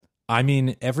I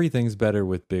mean, everything's better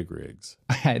with big rigs.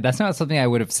 That's not something I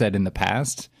would have said in the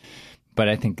past, but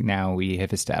I think now we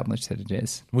have established that it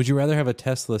is. Would you rather have a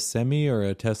Tesla Semi or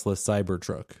a Tesla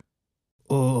Cybertruck?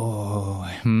 Oh,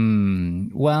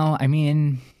 well, I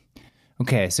mean,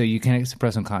 okay, so you can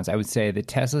express some cons. I would say the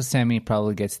Tesla Semi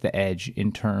probably gets the edge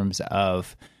in terms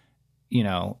of,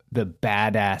 the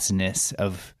badassness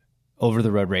of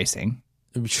over-the-road racing.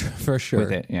 For sure.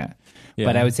 With it, yeah.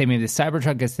 But I would say maybe the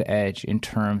Cybertruck gets the edge in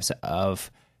terms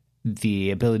of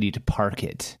the ability to park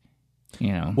it,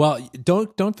 Well,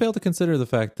 don't fail to consider the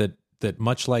fact that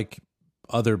much like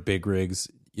other big rigs,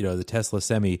 the Tesla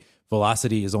Semi,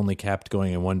 velocity is only capped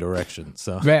going in one direction.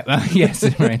 So right, yes,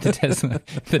 right.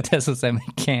 The Tesla Semi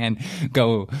can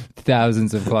go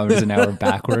thousands of kilometers an hour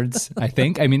backwards. I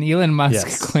think. I mean, Elon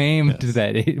Musk claimed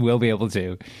that it will be able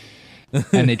to.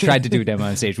 And they tried to do a demo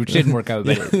on stage, which didn't work out.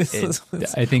 But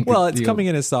I think. Well, it's coming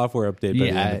in a software update by the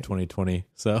end of 2020.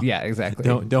 So yeah, exactly.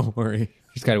 Don't worry.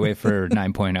 Just got to wait for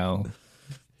 9.0.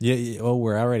 Yeah. Oh,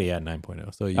 we're already at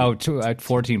 9.0. So at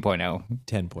 14.0,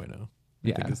 10.0.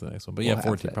 Yeah, I think is the next one. But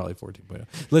 14, probably 14.0.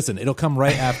 Listen, it'll come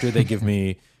right after they give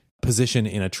me position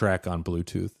in a track on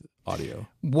Bluetooth audio.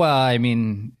 Well, I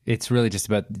mean, it's really just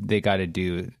about they got to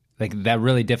do like that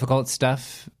really difficult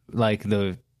stuff, like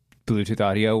the Bluetooth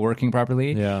audio working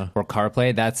properly, or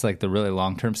CarPlay. That's like the really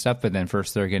long-term stuff. But then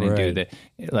first they're going to do the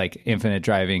like infinite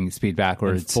driving, speed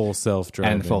backwards, and full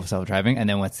self-driving, and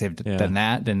then once they've done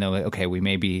that, then they're like, okay, we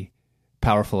may be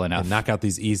powerful enough. And knock out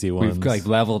these easy ones. We've like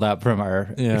leveled up from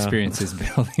our experiences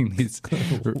building these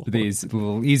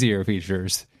little easier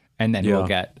features, and then we'll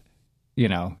get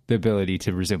the ability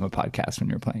to resume a podcast when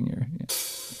you're playing your.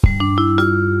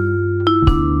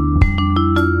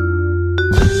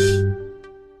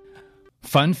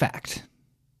 Fun fact: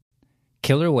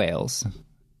 killer whales,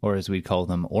 or as we call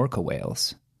them, orca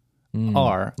whales,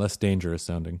 are less dangerous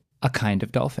sounding. A kind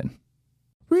of dolphin.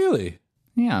 Really?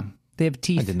 Yeah. They have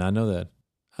teeth. I did not know that.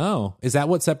 Oh, is that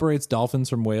what separates dolphins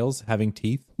from whales, having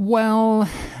teeth? Well,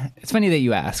 it's funny that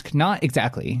you ask. Not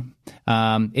exactly.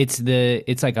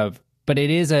 But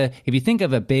it is if you think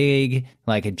of a big,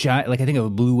 like a giant, like I think of a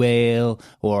blue whale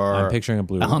or I'm picturing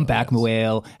a humpback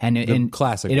whale, and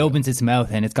classic. It opens its mouth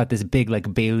and it's got this big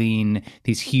like baleen,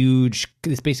 this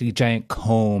basically giant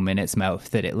comb in its mouth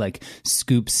that it like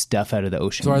scoops stuff out of the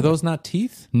ocean. So are those not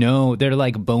teeth? No, they're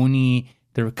like bony.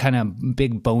 They're kind of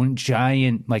big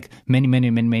giant, like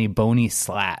many bony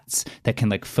slats that can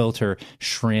like filter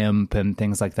shrimp and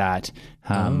things like that.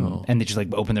 And they just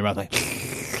like open their mouth like,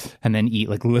 and then eat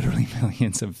like literally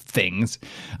millions of things.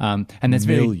 And that's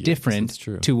very different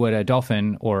to what a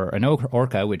dolphin or an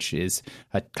orca, which is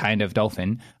a kind of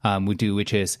dolphin, would do,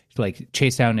 which is like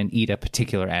chase down and eat a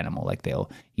particular animal. Like they'll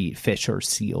eat fish or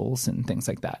seals and things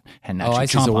like that. And I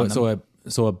see.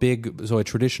 So a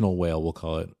traditional whale, we'll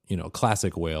call it,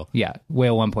 classic whale. Yeah,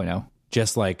 whale 1.0.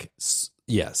 Just like,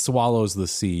 swallows the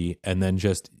sea and then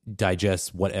just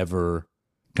digests whatever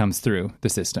comes through the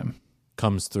system.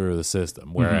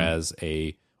 Whereas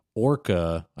a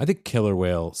orca, I think killer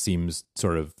whale seems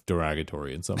sort of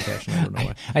derogatory in some fashion. I don't know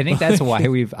why. I think that's why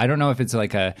I don't know if it's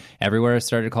like everywhere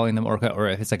started calling them orca, or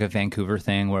if it's like a Vancouver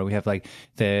thing where we have like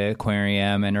the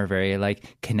aquarium and are very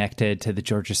like connected to the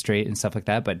Georgia Strait and stuff like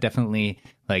that. But definitely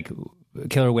like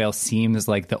killer whale seems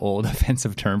like the old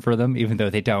offensive term for them, even though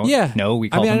they don't. Yeah. No, we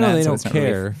call them that. They so don't it's not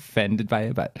care. really offended by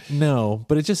it, but no,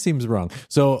 but it just seems wrong.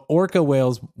 So orca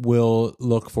whales will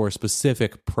look for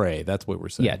specific prey. That's what we're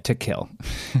saying. Yeah, to kill.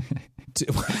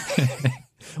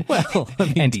 Well,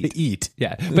 and to eat.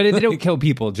 Yeah, but they don't kill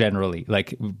people generally,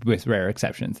 like with rare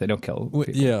exceptions. They don't kill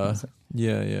people. Yeah.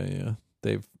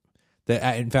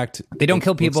 In fact, they don't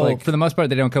kill people for the most part.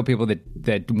 They don't kill people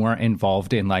that weren't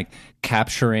involved in like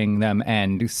capturing them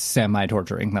and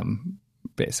semi-torturing them.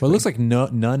 Basically, well, it looks like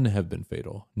none have been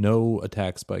fatal. No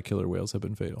attacks by killer whales have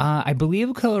been fatal. I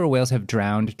believe killer whales have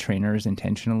drowned trainers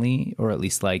intentionally, or at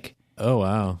least like. Oh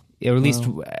wow! Or at least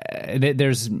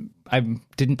there's. I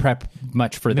didn't prep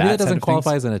much for that. Maybe that doesn't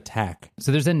qualify as an attack.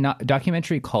 So there's a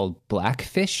documentary called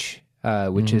Blackfish,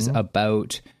 which is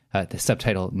about. The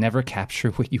subtitle, Never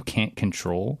Capture What You Can't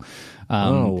Control.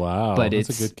 Oh, wow. But that's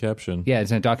a good caption. Yeah,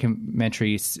 it's a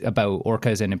documentary about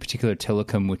orcas, and in particular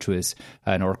Tilikum, which was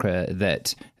an orca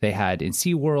that they had in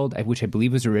SeaWorld, which I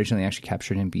believe was originally actually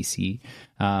captured in BC.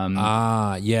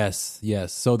 Yes.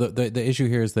 So the issue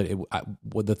here is that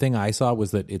the thing I saw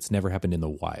was that it's never happened in the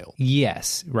wild.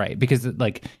 Yes, right. Because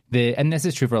and this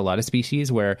is true for a lot of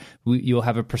species where you'll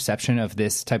have a perception of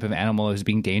this type of animal as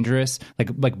being dangerous. Like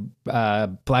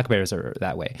black bears are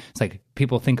that way. It's like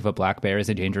people think of a black bear as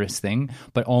a dangerous thing,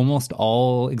 but almost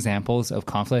all examples of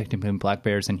conflict between black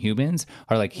bears and humans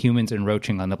are like humans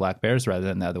encroaching on the black bears rather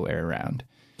than the other way around.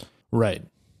 Right.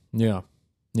 Yeah.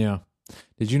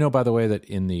 Did you know, by the way, that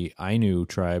in the Ainu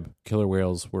tribe, killer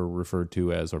whales were referred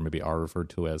to as, or maybe are referred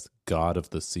to as, God of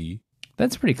the Sea?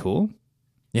 That's pretty cool.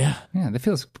 Yeah. Yeah, that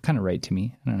feels kind of right to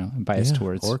me. I don't know. I'm biased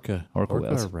towards orca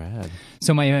whales. Are rad.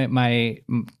 So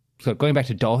so going back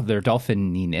to their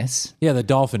dolphininess. Yeah, the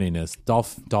dolphininess.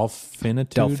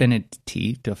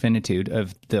 Dolphinitude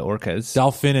of the orcas.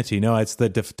 Dolphinity. No, it's the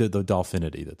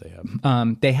dolphinity that they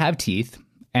have. They have teeth.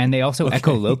 And they also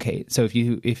echolocate. So if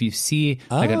you see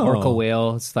like an orca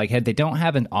whale, it's like they don't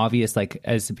have an obvious like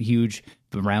as huge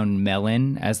round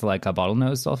melon as like a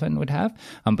bottlenose dolphin would have,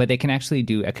 but they can actually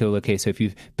do echolocate. So if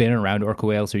you've been around orca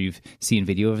whales or you've seen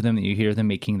video of them, you hear them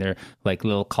making their like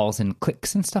little calls and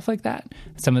clicks and stuff like that.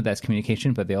 Some of that's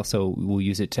communication, but they also will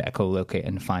use it to echolocate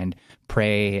and find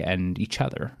prey and each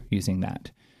other using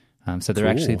that. So they're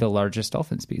actually the largest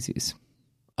dolphin species.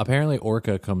 Apparently,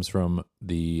 orca comes from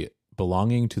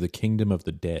belonging to the kingdom of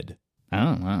the dead.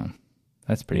 Oh, wow.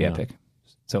 That's pretty epic.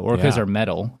 So orcas are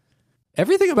metal.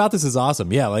 Everything about this is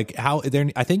awesome. Yeah, like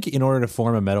I think in order to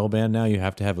form a metal band now, you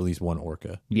have to have at least one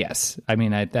orca. Yes. I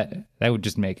mean, that would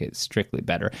just make it strictly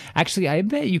better. Actually, I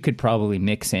bet you could probably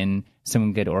mix in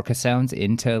some good orca sounds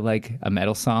into like a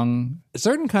metal song.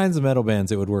 Certain kinds of metal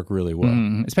bands, it would work really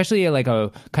well. Especially like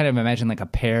imagine like a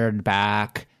pared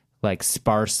back, like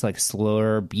sparse, like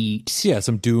slower beat. Yeah,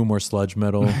 some doom or sludge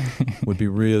metal would be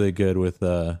really good with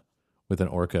an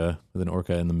orca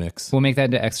in the mix. We'll make that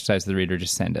into exercise the reader.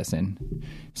 Just send us in.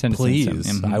 Please. Us in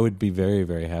some, I would be very,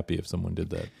 very happy if someone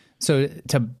did that. So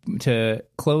to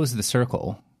close the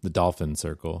circle, the dolphin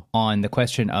circle, on the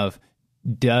question of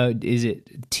is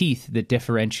it teeth that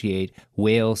differentiate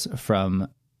whales from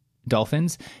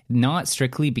dolphins? Not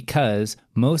strictly, because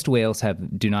most whales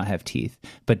do not have teeth,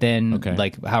 but then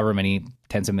like however many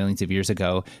tens of millions of years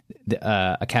ago,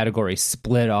 a category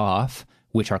split off,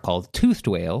 which are called toothed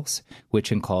whales,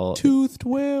 which includes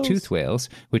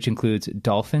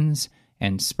dolphins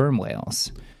and sperm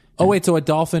whales. Oh wait, so a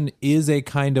dolphin is a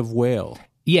kind of whale?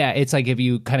 Yeah, it's like if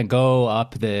you kind of go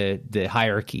up the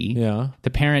hierarchy,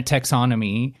 the parent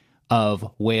taxonomy of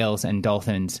whales and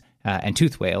dolphins and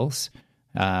toothed whales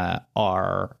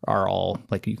are all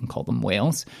like, you can call them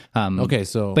whales.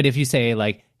 But if you say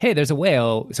like, hey, there's a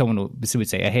whale, someone would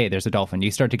say, hey, there's a dolphin.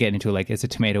 You start to get into like, is a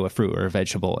tomato a fruit or a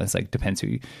vegetable? It's like, depends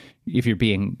if you're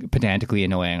being pedantically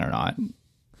annoying or not.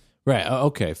 Right.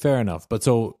 Okay. Fair enough. But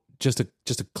so just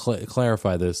to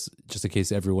clarify this, just in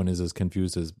case everyone is as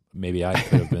confused as maybe I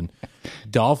could have been,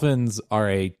 dolphins are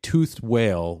a toothed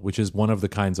whale, which is one of the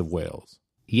kinds of whales.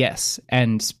 Yes,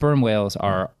 and sperm whales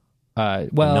are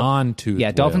non-toothed.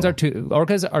 Yeah, dolphins are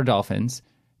orcas are dolphins.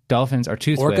 Dolphins are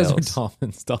toothed whales. Orcas are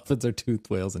dolphins. Dolphins are toothed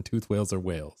whales, and toothed whales are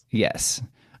whales. Yes,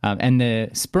 and the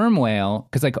sperm whale,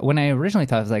 because like when I originally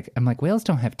thought, I'm like whales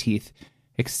don't have teeth,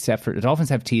 except for dolphins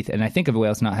have teeth, and I think of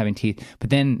whales not having teeth. But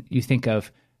then you think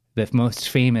of the most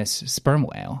famous sperm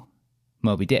whale,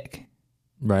 Moby Dick.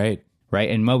 Right.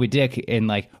 And Moby Dick in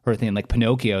like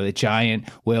Pinocchio, the giant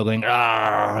whale going,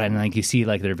 "Arr!" and like you see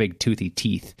like their big toothy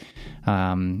teeth,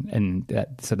 and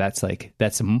that's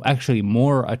actually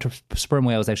more a sperm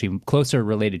whale is actually closer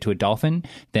related to a dolphin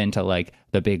than to like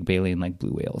the big baleen like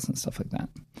blue whales and stuff like that.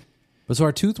 But so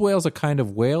are toothed whales a kind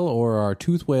of whale, or are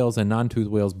toothed whales and non-toothed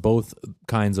whales both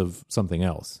kinds of something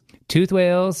else? Toothed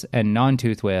whales and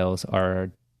non-toothed whales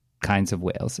are kinds of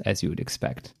whales, as you would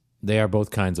expect. They are both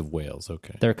kinds of whales.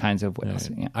 Okay. They're kinds of whales.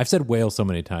 Yeah. I've said whale so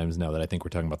many times now that I think we're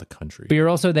talking about the country. But you're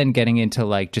also then getting into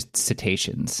like just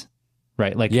cetaceans,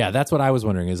 right? Like, yeah, that's what I was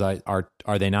wondering is are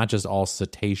they not just all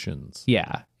cetaceans?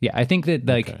 Yeah. Yeah. I think that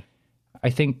I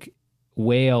think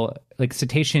whale, like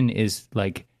cetacean is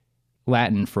like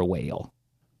Latin for whale.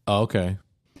 Oh, okay.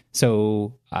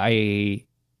 So I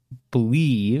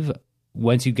believe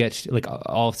once you get like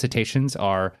all cetaceans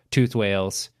are toothed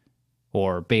whales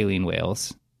or baleen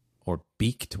whales. Or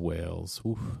beaked whales.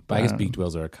 Oof. But I guess beaked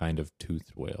whales are a kind of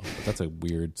toothed whale. But that's a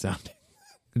weird sounding.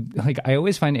 Like I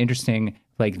always find interesting,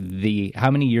 like how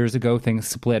many years ago things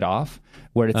split off,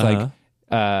 where it's like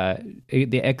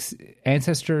the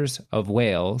ancestors of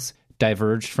whales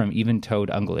diverged from even-toed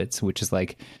ungulates, which is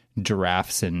like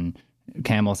giraffes and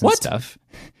camels and stuff.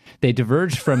 They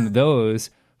diverged from those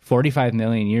 45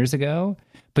 million years ago.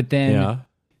 But then Yeah.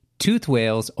 toothed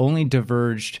whales only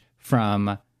diverged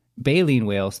from baleen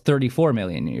whales 34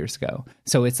 million years ago.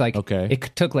 So it's like Okay.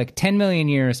 it took like 10 million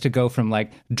years to go from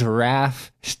like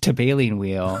giraffe to baleen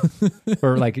whale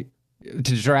or like to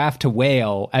giraffe to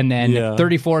whale. And then Yeah.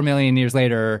 34 million years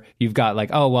later, you've got like,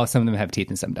 oh, well, some of them have teeth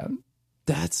and some don't.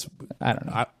 That's I don't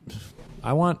know.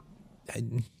 I want.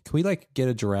 Can we like get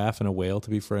a giraffe and a whale to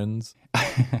be friends?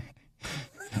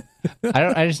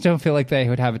 I just don't feel like they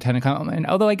would have a ton of common.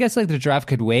 Although I guess like the giraffe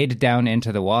could wade down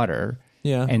into the water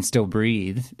Yeah, and still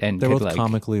breathe. And they're could, both like,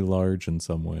 comically large in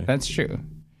some way. That's true.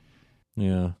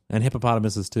 Yeah, and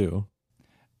hippopotamuses too.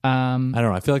 I don't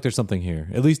know. I feel like there's something here.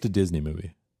 At least a Disney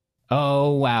movie.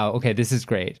 Oh, wow. Okay, this is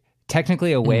great.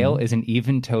 Technically, a whale is an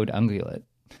even-toed ungulate.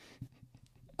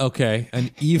 Okay,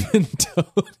 an even toed.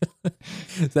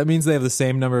 That means they have the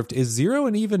same number of. Is 0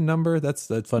 an even number? That's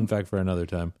a fun fact for another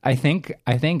time. I think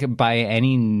by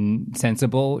any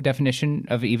sensible definition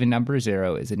of even number,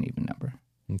 0 is an even number.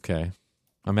 Okay,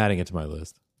 I'm adding it to my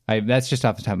list. That's just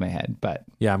off the top of my head, but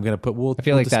Yeah, I'm gonna put. I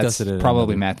feel like discuss that's it at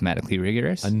probably mathematically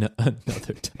rigorous. another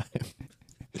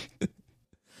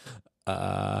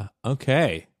time.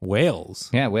 Okay, whales.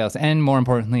 Yeah, whales, and more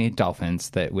importantly, dolphins,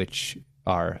 which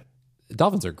are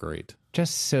Dolphins are great,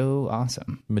 just so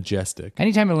awesome. majestic.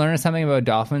 Anytime I learn something about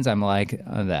dolphins, I'm like,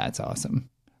 oh, that's awesome.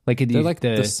 Like They're like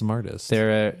the smartest.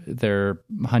 They're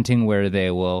hunting where they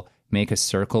will make a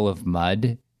circle of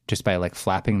mud just by like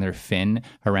flapping their fin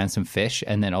around some fish,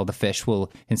 and then all the fish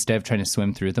will, instead of trying to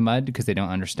swim through the mud because they don't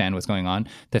understand what's going on,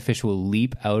 the fish will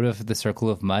leap out of the circle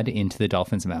of mud into the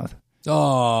dolphin's mouth.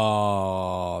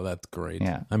 Oh, that's great.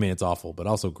 Yeah. I mean, it's awful, but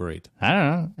also great. I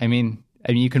don't know. I mean,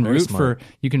 you can Very root smart.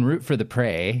 for the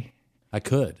prey, I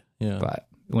could. Yeah. but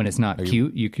when it's not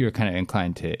cute, you're kind of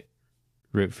inclined to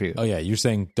root for you. Oh yeah, you're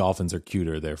saying dolphins are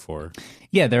cuter, therefore.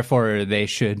 Yeah, therefore they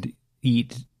should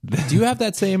eat. Do you have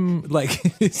that same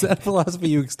like? Is that philosophy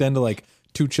you extend to like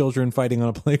two children fighting on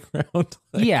a playground?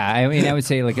 Yeah, I mean, I would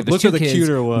say like if there's Look two for the kids,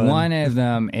 cuter one. one of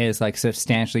them is like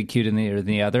substantially cuter than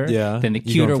the other. Yeah, then the you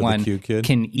cuter going for the one cute kid?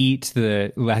 can eat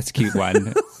the less cute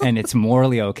one, and it's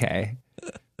morally okay.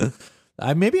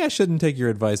 Maybe I shouldn't take your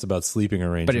advice about sleeping But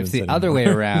arrangements. if the other way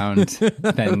around,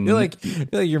 I then feel like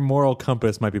your moral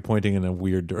compass might be pointing in a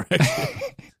weird direction.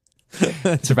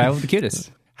 survival of the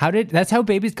cutest. That's how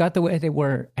babies got the way they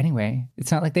were anyway.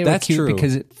 It's not like they were That's cute true.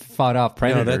 because it fought off No,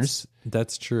 predators.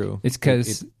 that's true. It's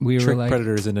because we were tricked like,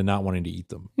 predators into not wanting to eat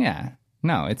them. yeah,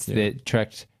 no, it's that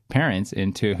tricked parents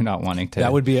into not wanting to.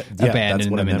 That would be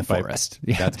abandon them in the forest.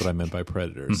 Yeah. That's what I meant by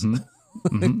predators.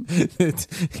 Mm-hmm.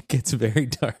 It gets very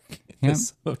dark. Yeah.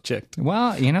 This subject.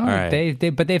 Well, you know, All right.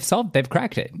 they've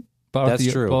cracked it.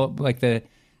 That's true. Like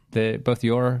both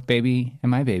your baby and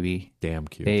my baby, Damn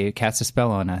cute. they cast a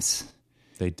spell on us.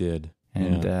 They did.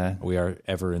 And, yeah. We are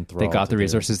ever enthralled. They got the to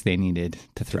resources they needed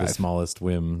to the thrive, smallest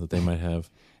whim that they might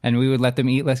have. and we would let them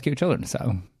eat less cute children.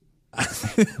 So,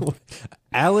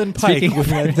 Alan Pike Speaking would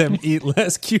let them eat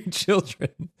less cute children.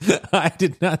 I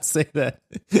did not say that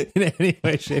in any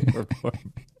way, shape, or form.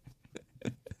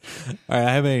 All right,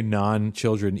 I have a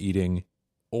non-children eating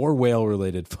or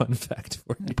whale-related fun fact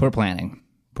for you. poor planning.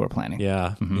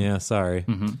 Yeah, yeah. Sorry,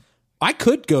 I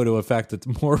could go to a fact that's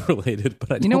more related,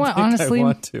 but I don't know what, think honestly, I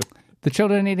want to. The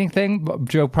children eating thing,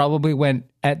 Joe probably went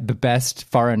at the best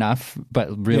far enough,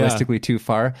 but realistically too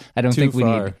far. I don't think we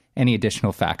far. need any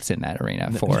additional facts in that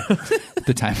arena for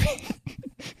the time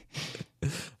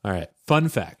being. All right, fun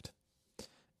fact: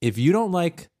 if you don't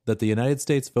like that the United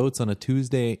States votes on a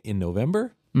Tuesday in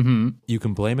November, you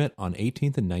can blame it on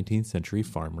 18th and 19th century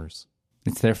farmers.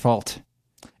 It's their fault.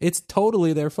 It's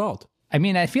totally their fault. I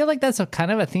mean, I feel like that's a kind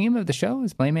of a theme of the show,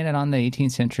 is blaming it on the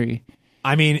 18th century.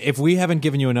 I mean, if we haven't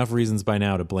given you enough reasons by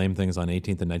now to blame things on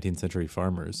 18th and 19th century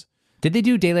farmers, Did they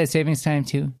do daylight savings time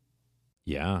too?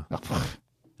 yeah.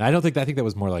 I think that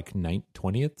was more like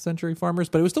 20th century farmers,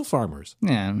 but it was still farmers.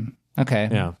 Yeah. Okay.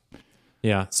 Yeah.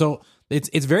 Yeah. So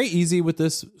it's very easy with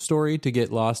this story to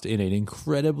get lost in an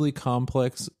incredibly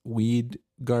complex weed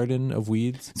garden of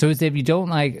weeds. So if you don't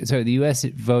like, so the U.S.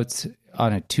 votes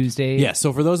on a Tuesday. Yeah.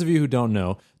 So for those of you who don't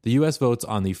know, the U.S. votes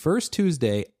on the first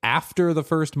Tuesday after the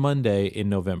first Monday in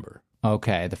November.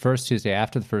 Okay. The first Tuesday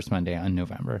after the first Monday on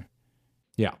November.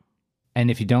 Yeah.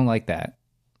 And if you don't like that.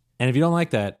 And if you don't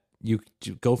like that, you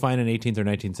go find an 18th or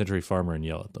 19th century farmer and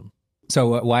yell at them.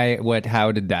 So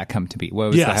how did that come to be?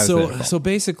 What was So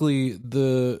basically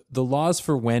the laws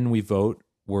for when we vote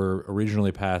were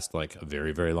originally passed like a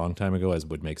very, very long time ago, as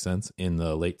would make sense, in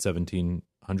the late 1700s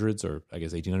or I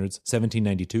guess 1800s,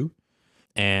 1792.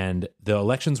 And the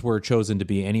elections were chosen to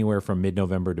be anywhere from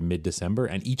mid-November to mid-December,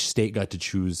 and each state got to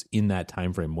choose in that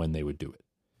time frame when they would do it.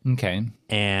 Okay.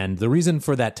 And the reason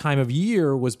for that time of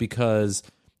year was because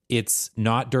it's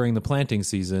not during the planting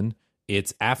season.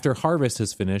 It's after harvest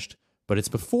has finished, but it's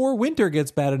before winter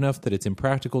gets bad enough that it's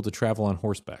impractical to travel on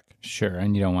horseback. Sure.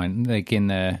 And you don't want, like in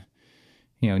the,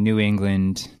 New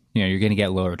England, you're going to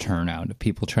get lower turnout of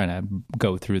people trying to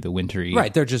go through the wintry.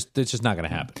 Right. It's just not going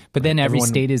to happen. But then every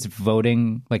state is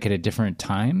voting like at a different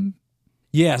time.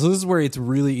 Yeah, so this is where it's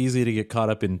really easy to get caught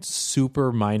up in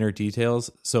super minor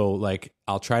details. So, like,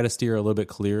 I'll try to steer a little bit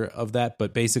clear of that.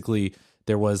 But basically,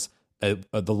 there was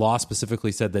the law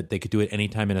specifically said that they could do it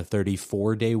anytime in a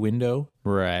 34-day window.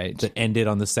 Right. That ended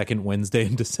on the second Wednesday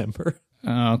in December.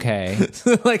 Okay.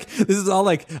 Like, this is all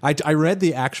like, I read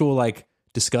the actual, like,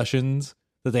 discussions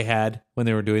that they had when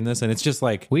they were doing this. And it's just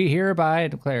like, we hereby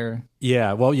declare.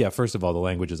 Yeah, well, yeah, first of all, the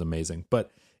language is amazing.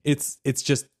 But it's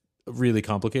just really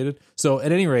complicated. So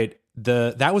at any rate,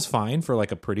 that was fine for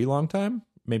like a pretty long time,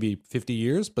 maybe 50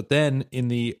 years. But then in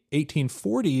the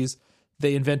 1840s,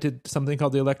 they invented something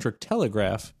called the electric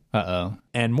telegraph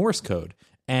and Morse code.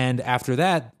 And after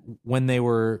that, when they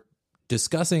were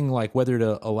discussing like whether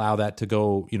to allow that to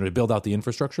go, to build out the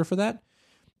infrastructure for that,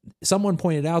 someone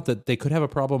pointed out that they could have a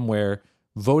problem where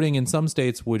voting in some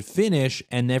states would finish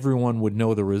and everyone would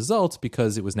know the results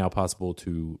because it was now possible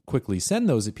to quickly send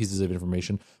those pieces of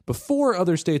information before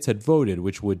other states had voted,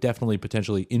 which would definitely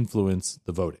potentially influence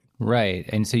the voting. Right.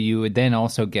 And so you would then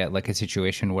also get like a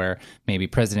situation where maybe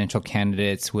presidential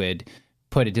candidates would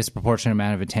put a disproportionate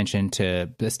amount of attention to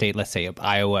the state, let's say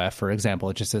Iowa, for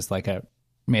example, just as like a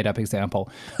made up example,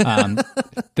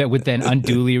 that would then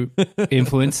unduly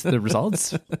influence the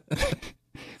results.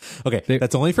 Okay,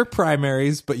 that's only for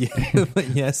primaries, but, but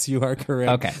yes, you are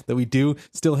correct. Okay. That we do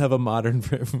still have a modern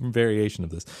variation of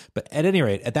this. But at any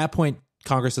rate, at that point,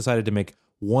 Congress decided to make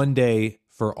one day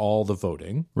for all the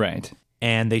voting. Right.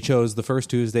 And they chose the first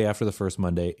Tuesday after the first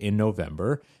Monday in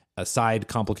November. A side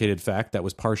complicated fact, that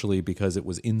was partially because it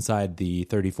was inside the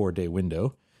 34-day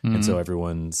window. And so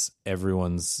everyone's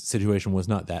situation was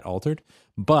not that altered.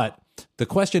 But the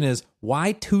question is,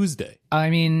 why Tuesday?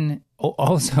 I mean,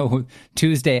 also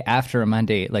Tuesday after a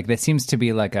Monday, like that seems to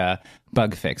be like a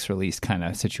bug fix release kind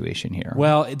of situation here.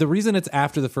 Well, the reason it's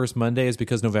after the first Monday is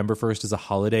because November 1st is a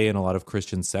holiday in a lot of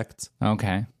Christian sects.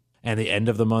 Okay. And the end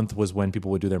of the month was when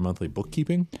people would do their monthly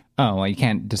bookkeeping. Oh, well, you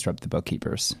can't disrupt the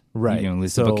bookkeepers. Right. You don't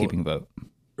lose the bookkeeping vote.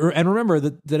 And remember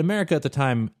that America at the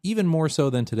time, even more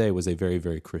so than today, was a very,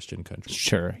 very Christian country.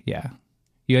 Sure, yeah.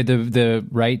 You had the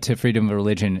right to freedom of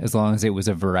religion as long as it was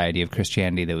a variety of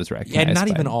Christianity that was recognized. And not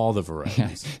even all the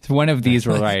varieties. Yeah. One of these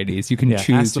varieties. You can choose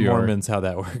ask the Mormons how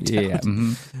that worked out.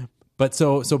 Mm-hmm. But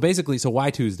so basically, why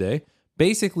Tuesday?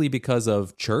 Basically because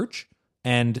of church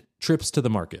and trips to the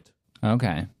market.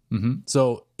 Okay. Mm-hmm.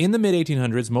 So in the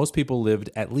mid-1800s, most people lived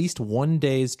at least one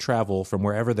day's travel from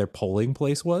wherever their polling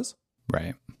place was.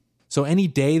 Right. So any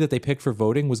day that they picked for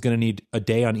voting was going to need a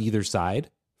day on either side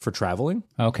for traveling.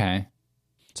 Okay.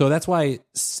 So that's why,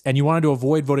 and you wanted to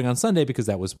avoid voting on Sunday because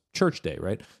that was church day,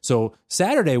 right? So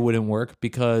Saturday wouldn't work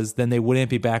because then they wouldn't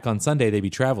be back on Sunday. They'd be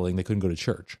traveling. They couldn't go to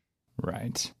church.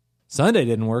 Right. Sunday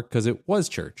didn't work because it was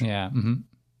church. Yeah. Mm-hmm.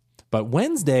 But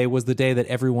Wednesday was the day that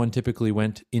everyone typically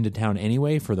went into town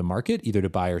anyway for the market, either to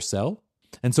buy or sell.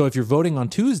 And so if you're voting on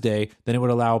Tuesday, then it would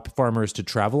allow farmers to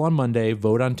travel on Monday,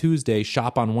 vote on Tuesday,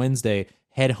 shop on Wednesday,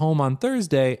 head home on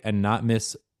Thursday, and not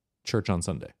miss church on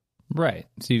Sunday. Right.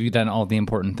 So you've done all the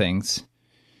important things.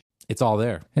 It's all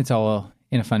there. It's all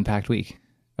in a fun-packed week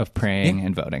of praying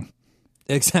and voting.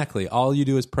 Exactly. All you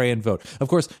do is pray and vote. Of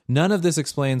course, none of this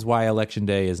explains why Election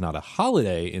Day is not a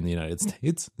holiday in the United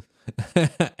States.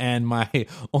 And my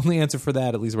only answer for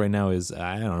that, at least right now, is,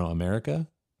 I don't know, America?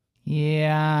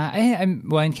 Yeah.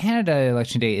 Well, in Canada,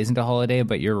 Election Day isn't a holiday,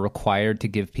 but you're required to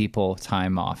give people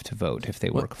time off to vote if they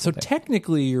work. So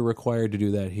technically, you're required to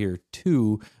do that here,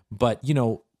 too. But,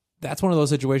 that's one of those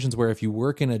situations where if you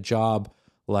work in a job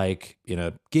like in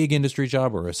a gig industry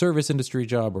job or a service industry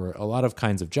job or a lot of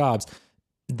kinds of jobs,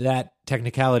 that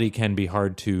technicality can be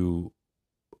hard to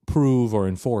prove or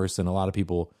enforce. And a lot of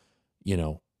people,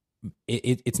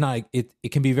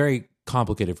 it can be very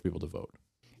complicated for people to vote.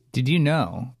 Did you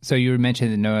know? So you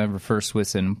mentioned that November 1st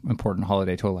was an important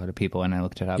holiday to a lot of people, and I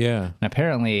looked it up. Yeah. And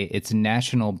apparently it's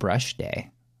National Brush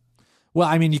Day. Well,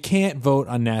 I mean, you can't vote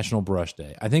on National Brush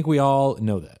Day. I think we all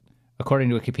know that.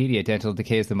 According to Wikipedia, dental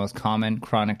decay is the most common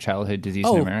chronic childhood disease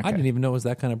in America. I didn't even know it was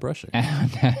that kind of brushing.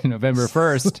 And November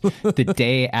 1st, the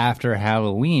day after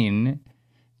Halloween,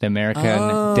 the American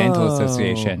Dental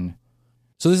Association.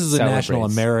 So this is a celebrates. national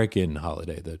American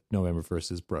holiday, that November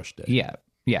 1st is Brush Day.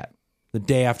 Yeah. The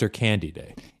day after Candy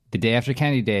Day. The day after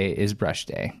Candy Day is Brush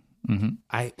Day.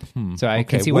 So I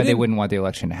can see why they wouldn't want the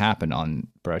election to happen on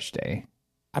Brush Day.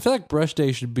 I feel like Brush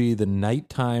Day should be the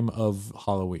nighttime of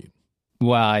Halloween.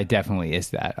 Well, it definitely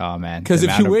is that. Oh, man. Because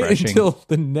if you wait until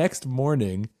the next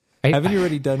morning, haven't you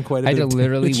already done quite a bit of damage? I had to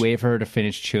literally wait for her to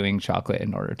finish chewing chocolate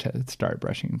in order to start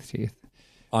brushing the teeth.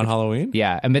 On Halloween?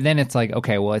 Yeah. But then it's like,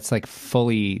 okay, well, it's like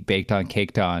fully baked on,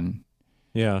 caked on.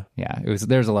 Yeah. Yeah.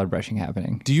 There's a lot of brushing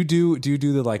happening. Do you do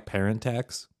the like parent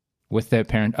tax? With the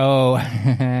parent,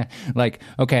 like,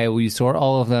 okay, well, you sort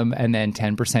all of them and then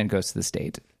 10% goes to the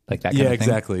state. Like that kind of thing.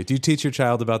 Exactly. Do you teach your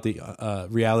child about the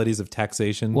realities of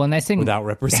taxation without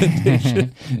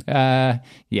representation?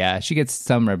 Yeah, she gets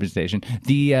some representation.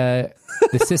 The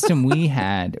system we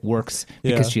had works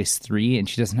because she has 3 and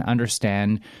she doesn't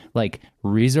understand like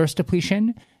resource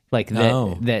depletion. Like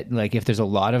that like if there's a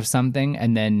lot of something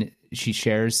and then she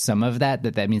shares some of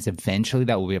that means eventually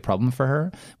that will be a problem for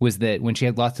her. Was that when she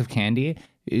had lots of candy,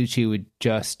 we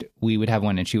would have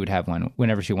one and she would have one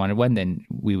whenever she wanted one, then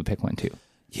we would pick one too.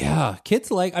 Yeah,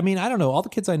 kids I don't know. All the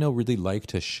kids I know really like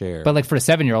to share. But like for a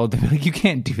 7-year-old, they'd be like, you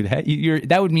can't do that.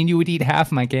 That would mean you would eat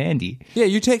half my candy. Yeah,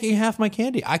 you're taking half my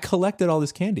candy. I collected all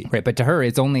this candy. Right, but to her,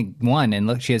 it's only one, and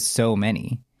look, she has so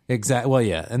many. Exactly. Well,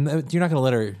 yeah, and you're not going to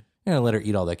let her. You're going to let her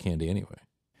eat all that candy anyway.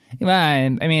 Well, I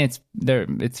mean, she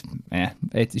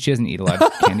doesn't eat a lot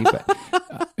of candy, but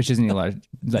she doesn't eat a lot of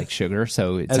like sugar,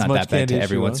 so it's not that bad to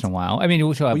every once in a while. I mean,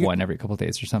 she'll have one every couple of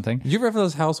days or something. You ever have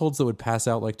those households that would pass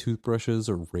out like toothbrushes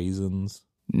or raisins?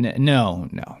 No.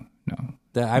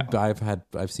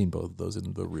 I've seen both of those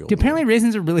in the real world. Apparently,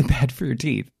 raisins are really bad for your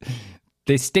teeth.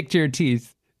 They stick to your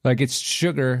teeth like it's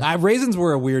sugar. Raisins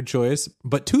were a weird choice,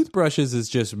 but toothbrushes is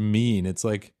just mean. It's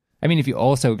like. I mean, if you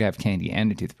also have candy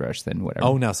and a toothbrush, then whatever.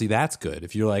 Oh, now see, that's good.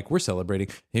 If you're like, you're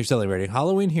celebrating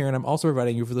Halloween here, and I'm also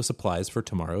providing you for the supplies for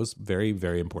tomorrow's very,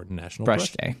 very important National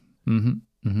Brush Day.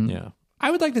 Mm-hmm. Mm-hmm. Yeah.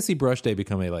 I would like to see Brush Day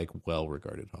become a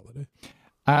well-regarded holiday.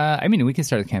 I mean, we can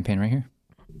start the campaign right here.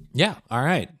 Yeah. All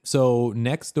right. So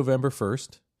next November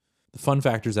 1st, the fun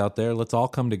factors out there, let's all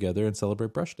come together and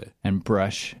celebrate Brush Day. And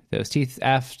brush those teeth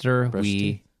after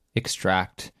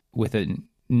extract with a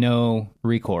no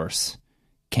recourse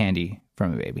candy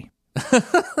from a baby.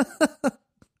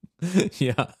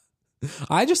 Yeah.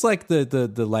 I just like the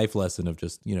life lesson of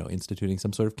just, instituting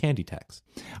some sort of candy tax.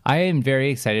 I am very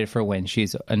excited for when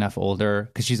she's enough older,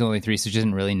 because she's only 3, so she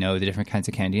doesn't really know the different kinds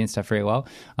of candy and stuff very well.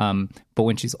 But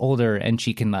when she's older and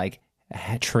she can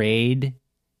trade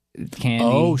candy.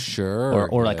 Oh, sure.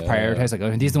 Or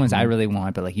prioritize, these are the ones I really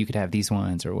want, but you could have these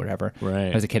ones or whatever.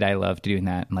 Right. As a kid, I loved doing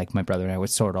that. And my brother and I would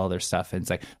sort all their stuff. And it's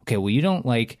like, okay, well, you don't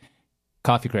like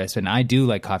Coffee Crisp, and I do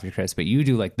like Coffee Crisp, but you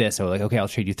do like this. So okay, I'll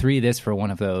trade you 3 of this for one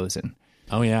of those. And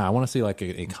oh yeah, I want to see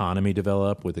an economy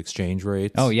develop with exchange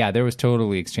rates. Oh yeah, there was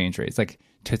totally exchange rates, like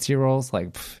Tootsie Rolls.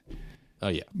 Oh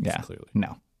yeah, clearly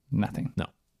no, nothing. No,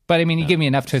 but I mean, you give me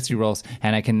enough Tootsie Rolls,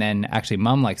 and I can then actually.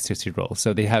 Mom likes Tootsie Rolls,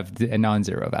 so they have a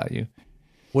non-zero value.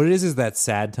 What it is that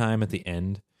sad time at the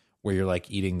end where you're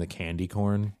eating the candy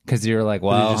corn because you're like,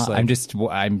 well, I just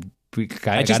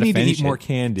need to eat more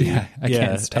candy. Yeah, I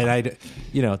can't stop. And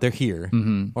they're here.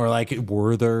 Mm-hmm. Or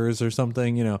Werther's or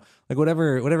something,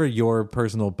 whatever your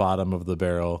personal bottom of the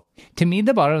barrel. To me,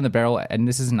 the bottom of the barrel, and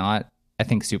this is not, I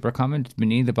think, super common. To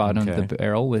me, the bottom of the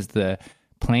barrel was the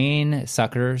plain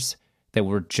suckers that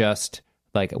were just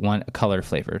one color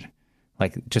flavored.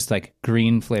 Just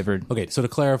green flavored. Okay, so to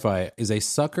clarify, is a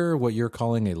sucker what you're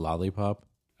calling a lollipop?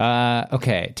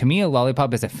 Okay. To me, a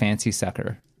lollipop is a fancy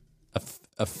sucker.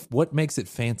 What makes it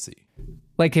fancy?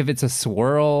 If it's a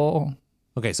swirl.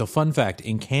 Okay, so fun fact,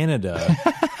 in Canada...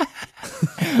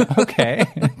 Okay.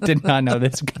 Did not know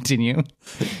this. Continue.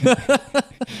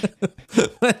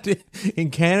 In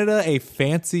Canada, a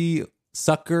fancy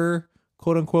sucker,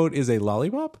 quote unquote, is a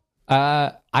lollipop?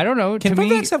 I don't know. Can fun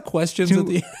facts have questions at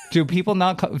the end? Do people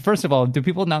not first of all, do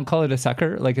people not call it a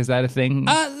sucker? Is that a thing?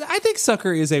 I think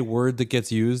sucker is a word that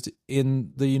gets used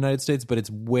in the United States, but it's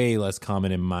way less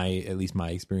common in at least my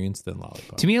experience than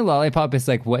lollipop. To me, a lollipop is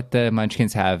what the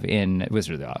Munchkins have in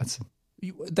Wizard of Oz.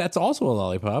 That's also a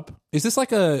lollipop. Is this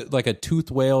like a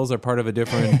toothed whales are part of a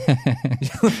different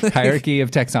hierarchy of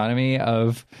taxonomy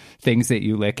of things that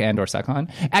you lick and or suck on?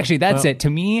 Actually, that's it. To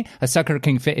me, a sucker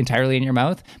can fit entirely in your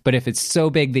mouth, but if it's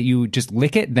so big that you just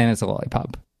lick it, then it's a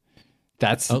lollipop.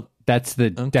 That's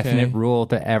the definite rule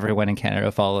that everyone in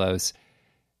Canada follows,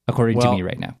 according to me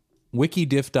right now.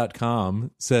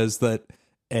 Wikidiff.com says that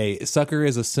a sucker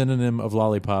is a synonym of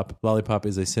lollipop. Lollipop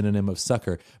is a synonym of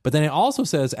sucker. But then it also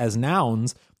says, as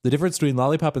nouns, the difference between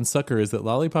lollipop and sucker is that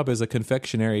lollipop is a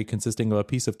confectionery consisting of a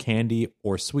piece of candy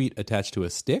or sweet attached to a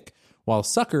stick, while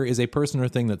sucker is a person or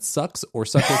thing that sucks, or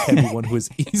sucker can be one who is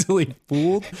easily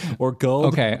fooled or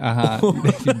gulled. Okay,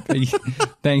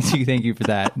 thank you for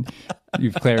that.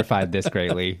 You've clarified this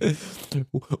greatly.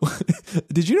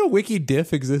 Did you know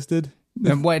WikiDiff existed?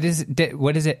 And what is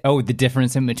it? Oh, the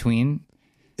difference in between?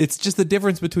 It's just the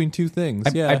difference between two things.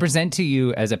 I present to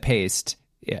you as a paste,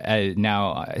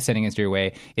 now sending it your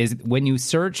way, is when you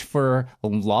search for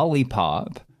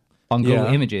lollipop on Google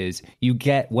Images, you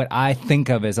get what I think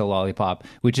of as a lollipop,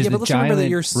 which is the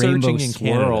giant rainbow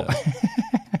swirl.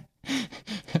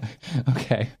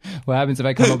 Okay, what happens if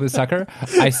I come up with sucker?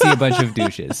 I see a bunch of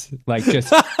douches, like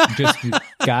just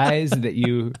guys that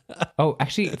you. Oh,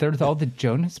 actually, they're all the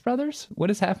Jonas Brothers. What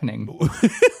is happening?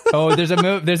 Oh, there's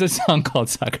a song called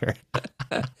Sucker.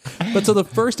 But so the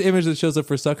first image that shows up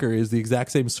for sucker is the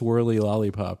exact same swirly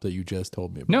lollipop that you just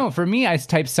told me about. No, for me, I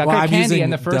type sucker candy,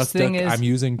 and the first thing is I'm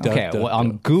using duck, okay. Duck,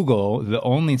 on Google, the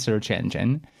only search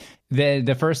engine.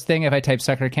 The first thing, if I type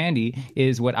sucker candy,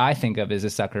 is what I think of as a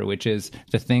sucker, which is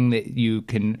the thing that you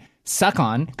can suck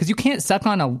on, because you can't suck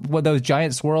on one of those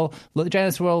giant swirl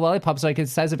lollipops like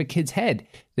it's the size of a kid's head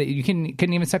that you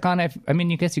couldn't even suck on. I mean,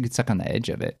 you guess you could suck on the edge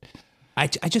of it. I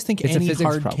just think it's any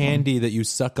hard candy that you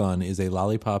suck on is a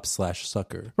lollipop /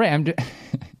 sucker. Right.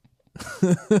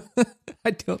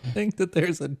 I don't think that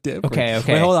there's a difference. Okay.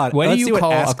 Wait, hold on. What do you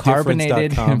call a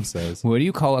carbonated? Says. What do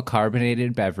you call a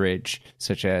carbonated beverage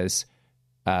such as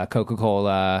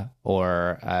Coca-Cola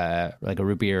or like a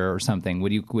root beer or something? What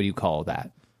do you call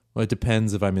that? Well, it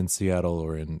depends if I'm in Seattle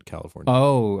or in California.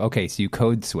 Oh, okay. So you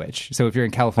code switch. So if you're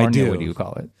in California, what do you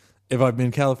call it? If I'm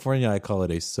in California, I call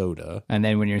it a soda. And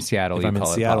then when you're in Seattle, if you I'm call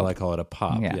in it Seattle, pop. I call it a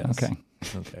pop. Yeah. Yes. Okay.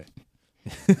 Okay.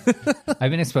 I've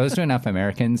been exposed to enough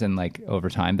Americans, and like over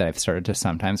time, that I've started to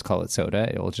sometimes call it soda.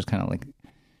 It will just kind of like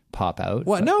pop out.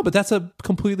 Well, no, but that's a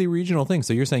completely regional thing.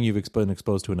 So you're saying you've been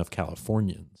exposed to enough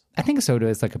Californians. I think soda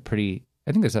is like I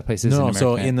think there's places in America.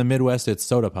 So in the Midwest, it's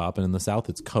soda pop, and in the South,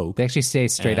 it's Coke. They actually say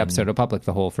straight up soda pop, like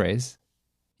the whole phrase.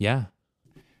 Yeah.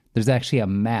 There's actually a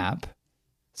map.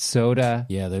 Soda.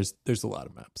 Yeah, there's a lot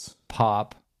of maps.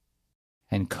 Pop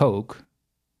and Coke.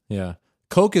 Yeah.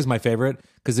 Coke is my favorite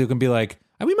because it can be like,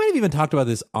 and we might have even talked about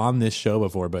this on this show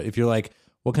before, but if you're like,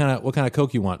 what kind of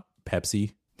Coke you want?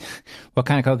 Pepsi. What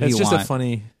kind of Coke do you want? It's just a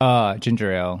funny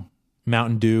ginger ale.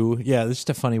 Mountain Dew. Yeah, it's just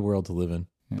a funny world to live in.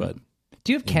 Yeah. But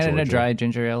do you have Canada Georgia. Dry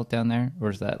ginger ale down there? Or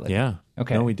is that like Yeah.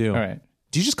 Okay. No, we do. All right.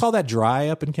 Do you just call that dry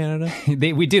up in Canada?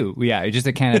 We do. Yeah, it's just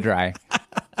a Canada Dry.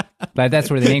 But that's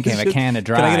where the name came, a Canada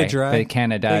Dry. Can I get a dry? But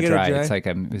Canada Dry. It's like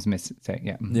it was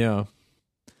yeah. Yeah.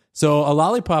 So a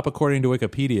lollipop, according to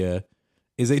Wikipedia,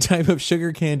 is a type of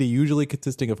sugar candy usually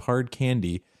consisting of hard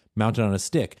candy mounted on a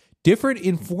stick. Different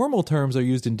informal terms are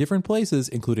used in different places,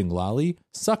 including lolly,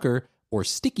 sucker, or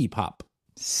sticky pop.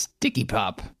 Sticky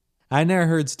pop. I never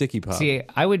heard sticky pop. See,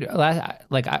 I would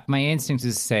my instinct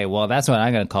is to say, well, that's what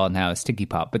I'm going to call it now, sticky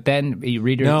pop. But then you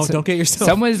read don't get yourself.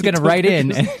 Someone's going to write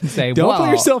in and say, don't put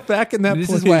yourself back in that this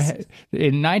place. Is what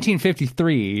in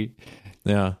 1953.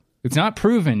 Yeah. It's not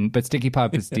proven, but sticky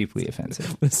pop is deeply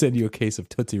offensive. Let's send you a case of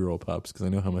Tootsie Roll Pops because I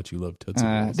know how much you love Tootsie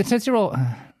Rolls. The Tootsie Roll.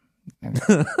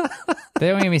 They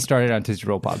don't get me started on Tootsie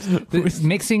Roll Pops.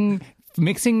 Mixing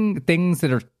things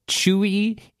that are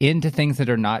chewy into things that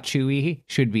are not chewy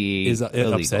should be Is it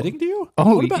illegal. upsetting to you?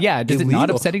 Oh, yeah. Does illegal? it not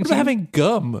upsetting what to about you? having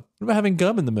gum? What about having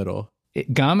gum in the middle?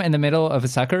 Gum in the middle of a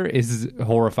sucker is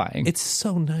horrifying. It's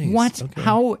so nice. What? Okay.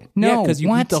 How? No. Yeah, because you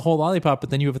what? eat the whole lollipop, but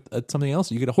then you have something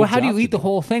else. You get a whole. Well, how do you eat to the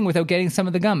whole thing without getting some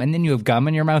of the gum? And then you have gum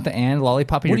in your mouth and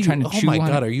lollipop, and you're trying to chew on. Oh my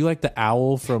god, it. are you like the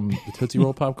owl from the Tootsie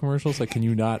Roll Pop commercials? Like, can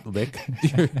you not lick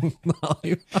your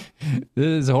lollipop? This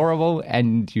is horrible,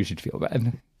 and you should feel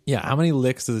bad. Yeah, how many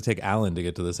licks does it take Alan to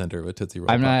get to the center of a Tootsie Roll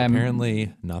Pop?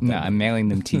 Apparently not that No, many. I'm mailing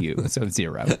them to you, so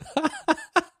 0.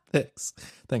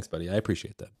 Thanks, buddy. I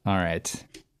appreciate that. All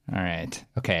right.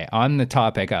 Okay. On the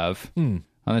topic of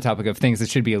things that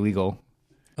should be illegal.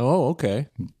 Oh, okay.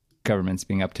 Governments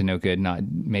being up to no good, not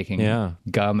making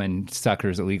gum and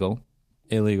suckers illegal.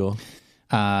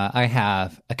 I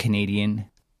have a Canadian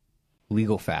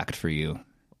legal fact for you.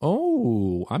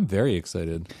 Oh, I'm very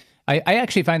excited. I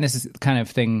actually find this kind of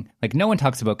thing, like no one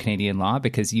talks about Canadian law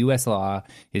because U.S. law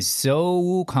is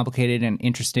so complicated and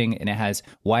interesting, and it has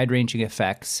wide-ranging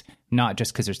effects, not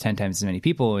just because there's 10 times as many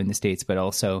people in the States, but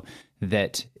also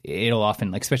that it'll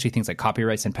often, like especially things like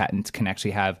copyrights and patents can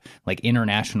actually have like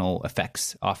international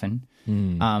effects often.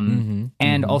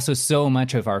 And also so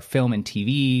much of our film and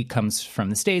TV comes from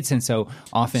the States. And so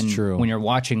often when you're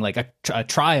watching like a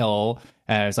trial,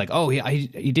 it's like, oh,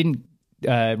 he didn't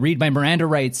read my Miranda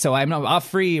rights, so I'm not off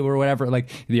free or whatever. Like,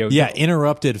 Yeah,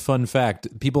 interrupted. Fun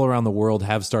fact: people around the world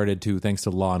have started to, thanks to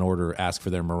Law and Order, ask for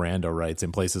their Miranda rights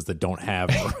in places that don't have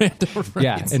Miranda rights.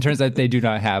 Yeah, it turns out they do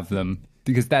not have them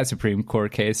because that Supreme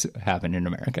Court case happened in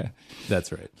America.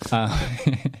 That's right.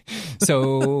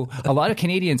 So a lot of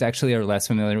Canadians actually are less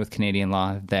familiar with Canadian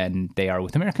law than they are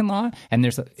with American law, and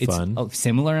it's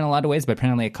similar in a lot of ways, but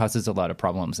apparently it causes a lot of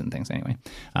problems and things anyway.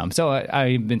 So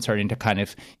I've been starting to kind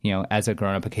of, as a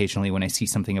grown up, occasionally when I see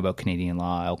something about Canadian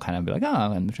law, I'll kind of be like,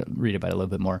 and read about it a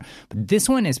little bit more. But this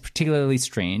one is particularly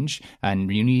strange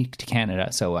and unique to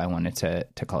Canada, so I wanted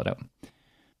to call it out.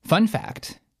 Fun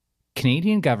fact: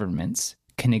 Canadian governments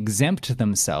can exempt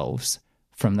themselves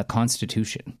from the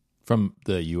Constitution. From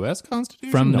the U.S.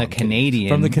 Constitution? From the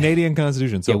Canadian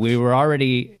Constitution. So we were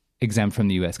already exempt from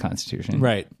the U.S. Constitution.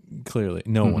 Right. Clearly.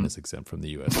 No one is exempt from the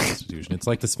U.S. Constitution. It's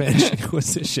like the Spanish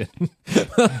Inquisition.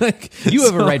 You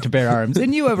have a right to bear arms,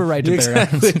 and you have a right to bear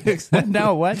arms. Exactly.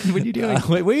 No, what? What are you doing?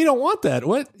 Wait, you don't want that.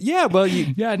 What? Yeah, well,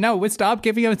 no, stop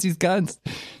giving us these guns.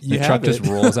 The truck just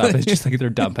rolls up. It's just like they're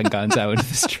dumping guns out into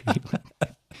the street.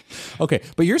 Okay,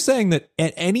 but you're saying that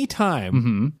at any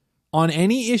time, on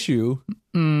any issue,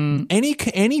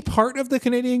 any part of the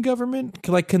Canadian government,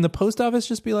 like, can the post office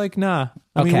just be like, nah?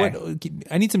 I mean,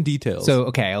 I need some details. So,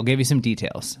 okay, I'll give you some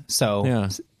details. So,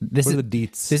 what are the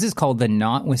deets? This is called the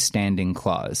notwithstanding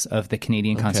clause of the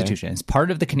Canadian Constitution. It's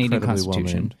part of the Canadian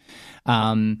Constitution.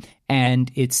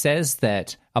 And it says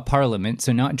that a parliament,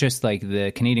 so not just like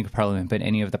the Canadian Parliament, but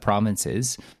any of the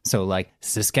provinces, so like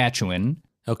Saskatchewan.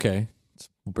 Okay.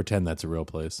 We'll pretend that's a real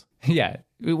place. Yeah.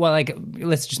 Well, like,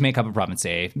 let's just make up a province,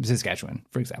 say Saskatchewan,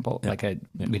 for example. Yeah.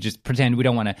 We just pretend we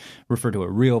don't want to refer to a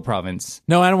real province.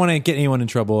 No, I don't want to get anyone in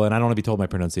trouble, and I don't want to be told my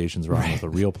pronunciation's wrong with a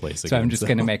real place again. So I'm just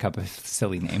going to make up a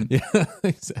silly name. Yeah,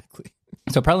 exactly.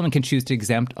 So Parliament can choose to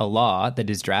exempt a law that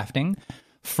is drafting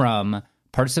from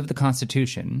parts of the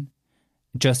Constitution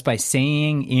just by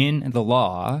saying in the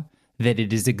law that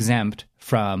it is exempt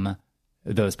from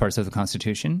those parts of the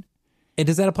Constitution. And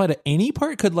does that apply to any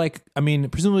part?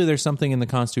 Presumably there's something in the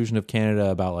Constitution of Canada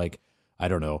about, like, I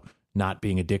don't know, not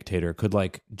being a dictator. Could,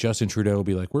 like, Justin Trudeau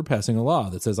be like, we're passing a law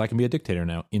that says I can be a dictator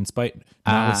now,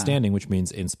 notwithstanding, which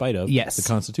means in spite of the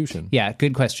Constitution? Yeah,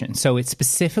 good question. So it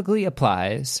specifically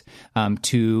applies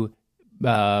to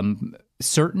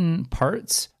certain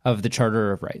parts of the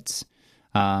Charter of Rights.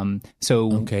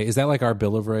 Okay, is that like our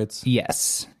Bill of Rights?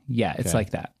 Yes. Yeah, it's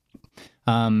like that.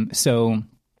 So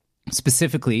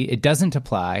specifically, it doesn't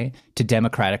apply to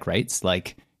democratic rights,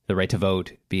 like the right to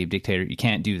vote, be a dictator. You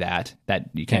can't do that.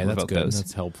 You can't revoke those.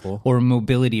 That's helpful. Or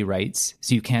mobility rights.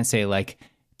 So you can't say, like,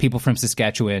 people from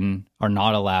Saskatchewan are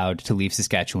not allowed to leave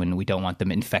Saskatchewan. We don't want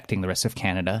them infecting the rest of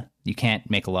Canada. You can't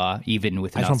make a law even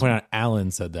with. I just want to point out,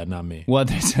 Alan said that, not me. Well,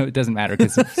 so it doesn't matter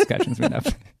because Saskatchewan's been up.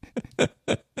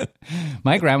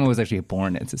 My grandma was actually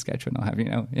born in Saskatchewan, I'll have you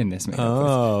know, in this makeup.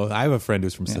 Oh, I have a friend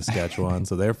who's from Saskatchewan,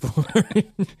 so therefore.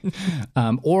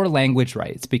 Or language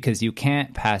rights, because you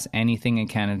can't pass anything in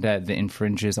Canada that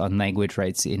infringes on language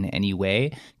rights in any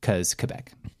way, because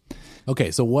Quebec.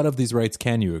 Okay, so what of these rights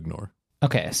can you ignore?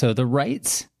 Okay, so the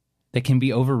rights that can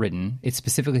be overridden, it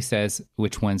specifically says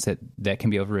which ones that can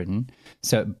be overridden,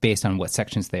 so based on what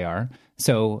sections they are.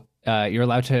 So you're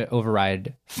allowed to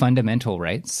override fundamental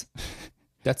rights.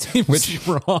 That seems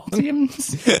wrong.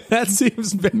 That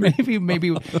seems very maybe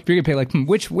if you're gonna pick like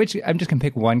which I'm just gonna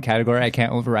pick one category I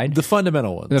can't override. The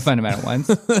fundamental ones. The fundamental ones.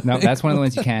 No, that's one of the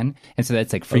ones you can. And so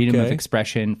that's like freedom of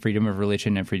expression, freedom of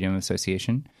religion, and freedom of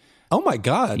association. Oh my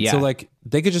God. Yeah. So like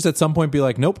they could just at some point be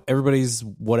like, nope, everybody's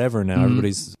whatever now.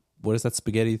 Everybody's, what is that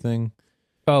spaghetti thing?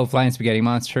 Oh, flying spaghetti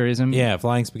monsterism. Yeah,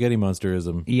 flying spaghetti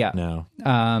monsterism. Yeah.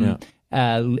 Now.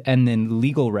 And then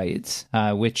legal rights,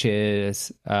 which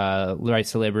is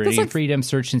rights to liberty and freedom,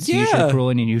 search and seizure, cruel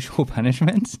and unusual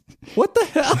punishments. What the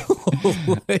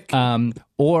hell?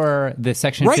 Or the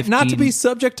section 15, not to be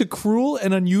subject to cruel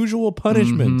and unusual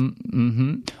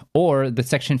punishment. Or the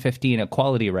section 15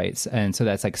 equality rights, and so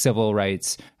that's like civil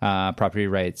rights, property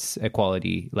rights,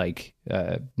 equality, like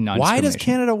non-discrimination. Why does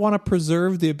Canada want to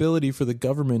preserve the ability for the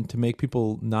government to make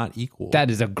people not equal? That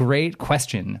is a great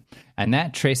question, and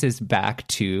that traces back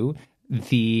to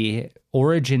the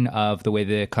origin of the way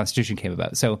the Constitution came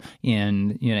about. So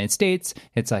in the United States,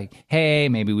 it's like, hey,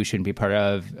 maybe we shouldn't be part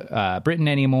of Britain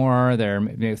anymore.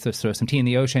 Maybe throw some tea in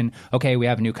the ocean. Okay, we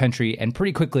have a new country. And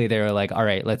pretty quickly, they were like, all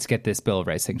right, let's get this Bill of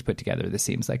Rights thing put together. This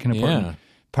seems like an important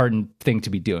important thing to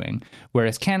be doing.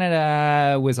 Whereas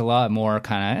Canada was a lot more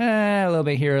kind of a little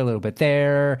bit here, a little bit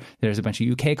there. There's a bunch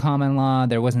of UK common law.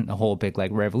 There wasn't a whole big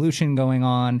like revolution going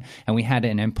on. And we had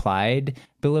an implied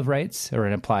Bill of Rights or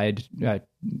an implied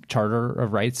Charter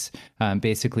of Rights,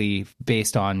 basically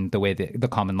based on the way the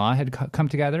common law had come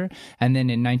together. And then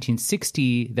in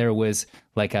 1960, there was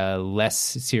like a less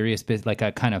serious, like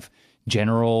a kind of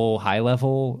general high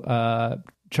level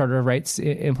Charter of Rights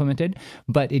implemented,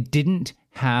 but it didn't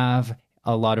have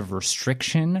a lot of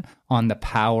restriction on the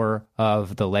power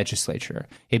of the legislature.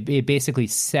 It basically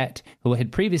set what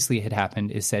had previously had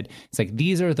happened is said, it's like,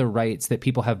 these are the rights that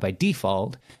people have by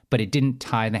default, but it didn't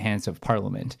tie the hands of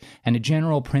Parliament. And a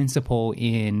general principle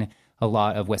in a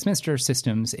lot of Westminster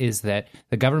systems is that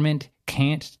the government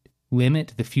can't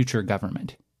limit the future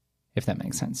government, if that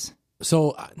makes sense.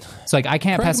 So like, I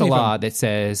can't pass a law that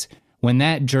says when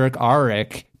that jerk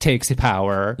Arik takes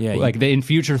power, in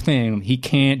future thing, he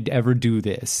can't ever do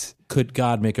this. Could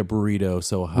God make a burrito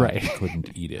so hot he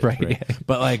couldn't eat it? Right. Yeah.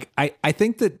 But like, I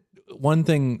think that one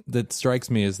thing that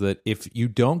strikes me is that if you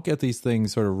don't get these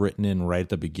things sort of written in right at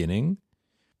the beginning,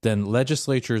 then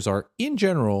legislatures are in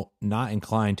general not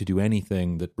inclined to do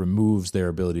anything that removes their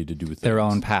ability to do things. Their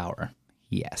own power.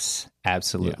 Yes,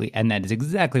 absolutely. Yeah. And that is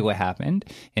exactly what happened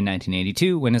in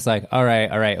 1982 when it's like, all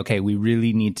right, okay, we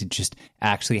really need to just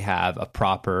actually have a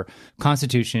proper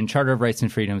constitution, Charter of Rights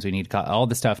and Freedoms. We need all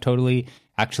the stuff totally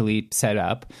actually set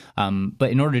up.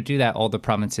 But in order to do that, all the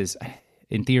provinces,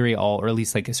 in theory, or at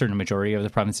least like a certain majority of the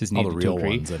provinces needed to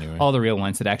agree. Ones, anyway. All the real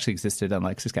ones that actually existed,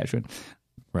 unlike Saskatchewan.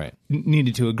 Right.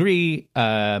 Needed to agree.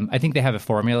 I think they have a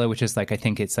formula, which is like, I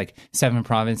think it's like 7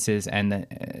 provinces and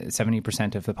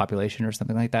 70% of the population or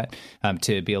something like that,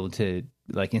 to be able to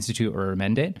like institute or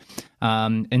amend it.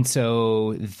 And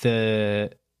so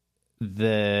the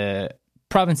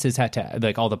provinces had to,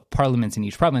 like all the parliaments in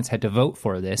each province had to vote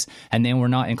for this, and they were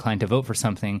not inclined to vote for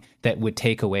something that would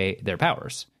take away their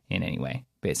powers in any way,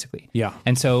 basically. Yeah.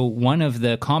 And so one of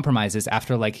the compromises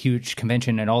after like huge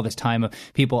convention and all this time of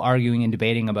people arguing and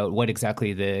debating about what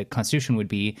exactly the Constitution would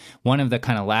be, one of the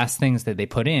kind of last things that they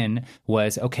put in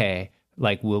was, okay,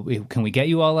 like, can we get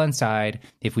you all on side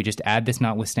if we just add this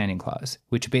notwithstanding clause,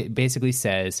 which basically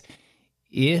says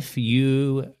if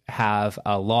you have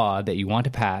a law that you want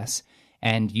to pass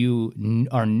and you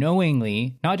are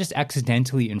knowingly, not just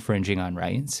accidentally infringing on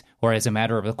rights or as a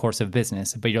matter of the course of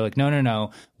business, but you're like,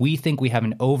 no, we think we have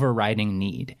an overriding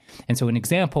need. And so an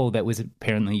example that was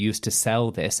apparently used to sell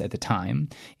this at the time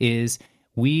is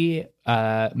we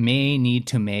may need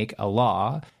to make a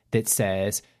law that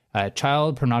says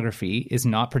child pornography is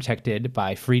not protected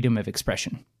by freedom of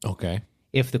expression. Okay.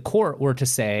 If the court were to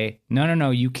say,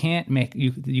 no, you can't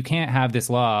have this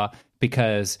law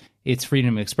because it's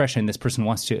freedom of expression. This person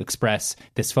wants to express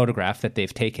this photograph that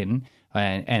they've taken,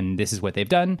 and this is what they've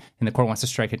done, and the court wants to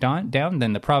strike it down,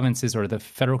 then the provinces or the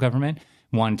federal government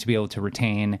wanted to be able to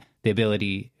retain the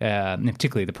ability, and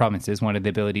particularly the provinces wanted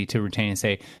the ability to retain and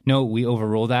say, no, we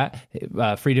overrule that.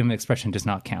 Freedom of expression does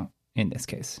not count in this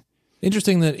case.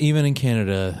 Interesting that even in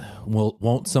Canada,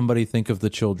 won't somebody think of the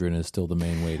children as still the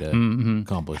main way to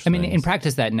accomplish things? In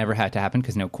practice, that never had to happen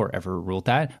because no court ever ruled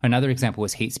that. Another example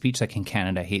was hate speech. Like in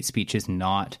Canada, hate speech is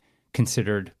not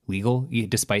considered legal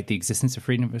despite the existence of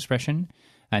freedom of expression.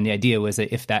 And the idea was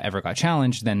that if that ever got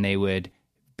challenged, then they would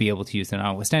be able to use the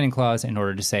notwithstanding clause in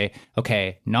order to say,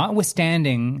 okay,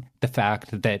 notwithstanding the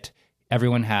fact that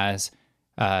everyone has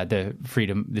this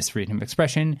freedom of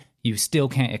expression, you still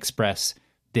can't express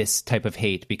this type of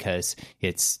hate because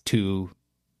it's too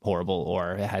horrible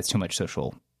or it has too much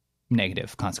social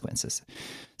negative consequences.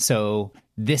 So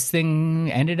this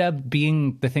thing ended up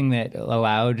being the thing that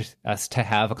allowed us to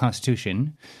have a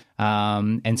constitution.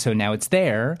 And so now it's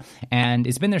there, and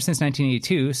it's been there since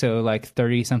 1982, so like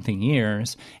 30 something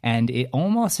years, and it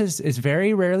almost has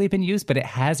very rarely been used, but it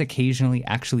has occasionally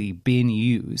actually been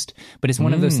used. But it's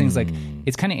one of those things, like,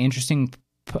 it's kind of interesting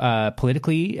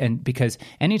politically, and because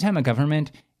anytime a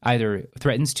government either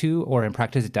threatens to or in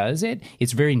practice does it,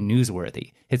 it's very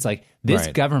newsworthy. It's like this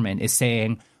government is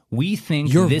saying, we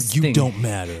think you thing don't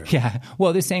matter. Yeah.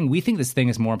 Well, they're saying we think this thing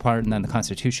is more important than the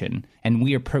Constitution, and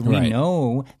we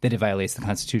know that it violates the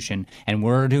Constitution, and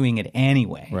we're doing it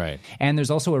anyway. Right. And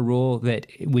there's also a rule that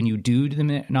when you do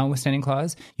the notwithstanding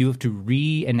clause, you have to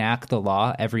reenact the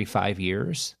law every 5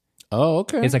 years. Oh,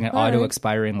 okay. It's like an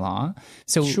auto-expiring law.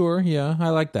 So sure, yeah,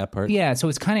 I like that part. Yeah, so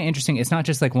it's kind of interesting. It's not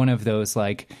just like one of those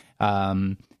like,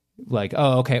 oh,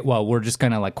 okay, well, we're just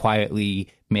gonna like quietly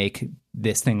make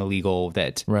this thing illegal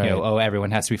that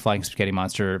everyone has to be flying spaghetti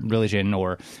monster religion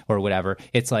or whatever.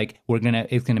 It's like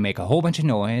it's gonna make a whole bunch of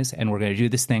noise, and we're gonna do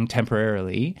this thing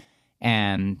temporarily,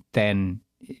 and then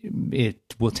it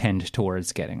will tend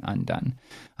towards getting undone.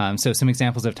 So some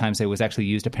examples of times it was actually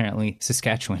used, apparently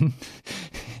Saskatchewan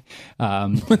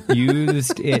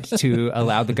used it to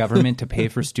allow the government to pay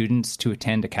for students to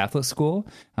attend a Catholic school,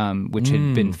 which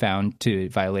had been found to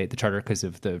violate the charter because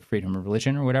of the freedom of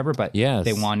religion or whatever. But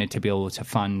they wanted to be able to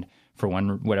fund, for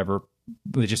whatever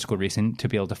logistical reason, to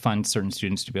be able to fund certain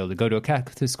students to be able to go to a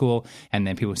Catholic school. And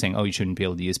then people were saying, oh, you shouldn't be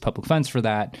able to use public funds for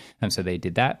that. And so they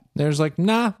did that. There's like,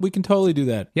 nah, we can totally do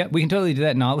that. Yeah, we can totally do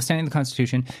that, notwithstanding the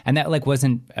Constitution. And that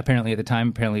wasn't apparently at the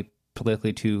time,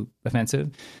 politically too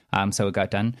offensive. So it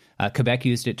got done. Quebec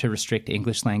used it to restrict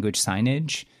English language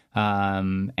signage.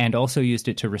 And also used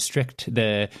it to restrict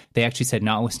they actually said,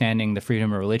 notwithstanding the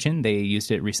freedom of religion, they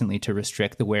used it recently to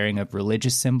restrict the wearing of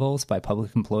religious symbols by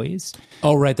public employees.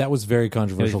 Oh, right. That was very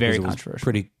controversial. It was very controversial.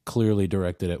 Pretty clearly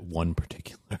directed at one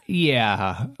particular.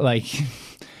 Yeah. Like,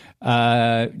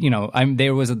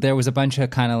 there was a bunch of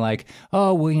kind of like,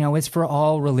 oh, well, it's for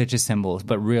all religious symbols.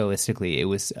 But realistically, it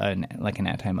was an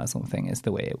anti-Muslim thing is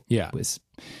the way it was.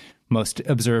 Most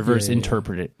observers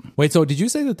interpret it. Wait, so did you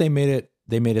say that they made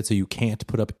it so you can't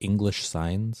put up English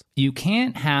signs? You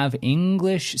can't have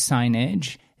English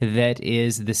signage that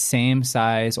is the same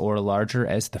size or larger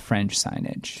as the French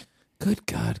signage. Good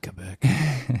God, Quebec.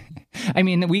 I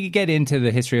mean, we could get into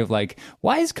the history of like,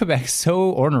 why is Quebec so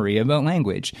ornery about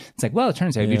language? It's like, well, it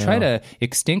turns out if you try to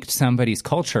extinct somebody's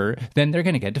culture, then they're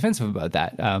going to get defensive about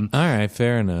that. All right,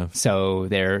 fair enough. So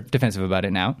they're defensive about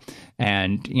it now.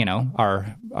 And,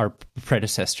 our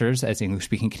predecessors as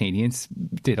English-speaking Canadians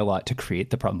did a lot to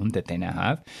create the problem that they now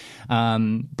have.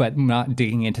 But not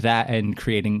digging into that and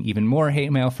creating even more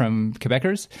hate mail from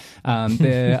Quebecers.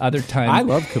 The other time... I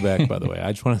love Quebec, by the way.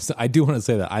 I do want to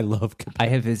say that I love Quebec. I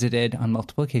have visited on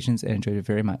multiple occasions and enjoyed it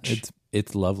very much.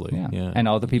 It's lovely. Yeah. And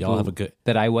all the people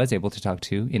that I was able to talk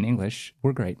to in English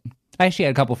were great. I actually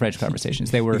had a couple French conversations.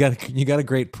 They were you got a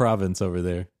great province over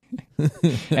there.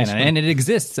 and it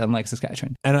exists, unlike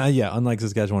Saskatchewan. And unlike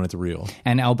Saskatchewan, it's real.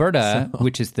 And Alberta,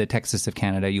 which is the Texas of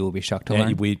Canada, you will be shocked to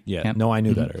learn. No, I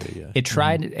knew that already. Yeah. It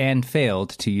tried and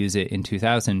failed to use it in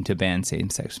 2000 to ban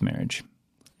same-sex marriage.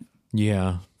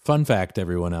 Yeah. Fun fact,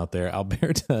 everyone out there,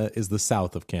 Alberta is the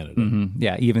south of Canada. Mm-hmm.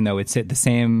 Yeah, even though it's at the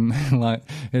same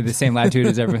latitude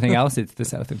as everything else, it's the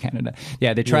south of Canada.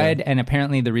 Yeah, they tried, and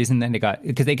apparently the reason that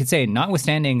because they could say,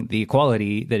 notwithstanding the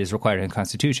equality that is required in the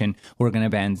Constitution, we're going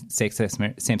to ban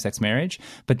same-sex marriage.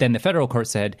 But then the federal court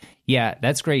said, yeah,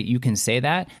 that's great, you can say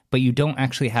that, but you don't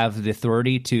actually have the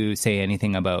authority to say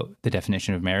anything about the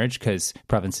definition of marriage because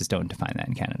provinces don't define that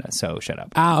in Canada, so shut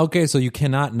up. Okay, so you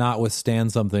cannot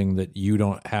notwithstand something that you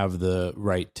don't have the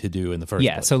right to do in the first place.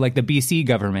 Yeah, so like the BC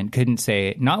government couldn't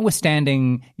say,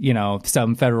 notwithstanding,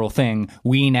 some federal thing,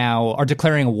 we now are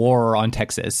declaring a war on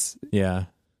Texas. Yeah.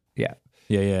 Yeah.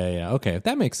 Yeah. Okay,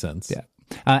 that makes sense. Yeah.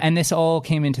 And this all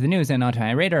came into the news and onto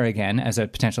my radar again as a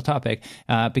potential topic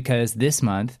because this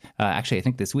month, actually I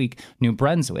think this week, New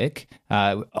Brunswick,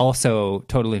 also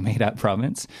totally made up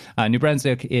province, New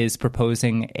Brunswick is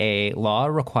proposing a law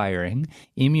requiring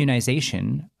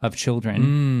immunization of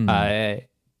children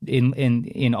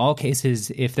in all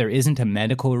cases, if there isn't a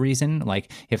medical reason,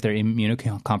 like if they're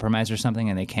immunocompromised or something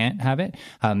and they can't have it,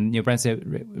 New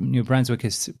Brunswick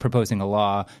is proposing a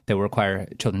law that will require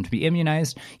children to be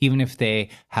immunized, even if they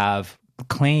have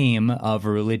claim of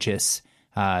a religious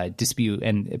dispute,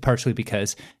 and partially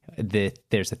because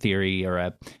there's a theory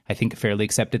or I think a fairly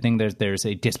accepted thing. There's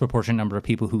a disproportionate number of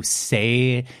people who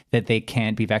say that they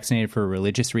can't be vaccinated for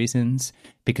religious reasons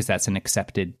because that's an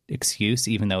accepted excuse,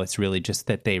 even though it's really just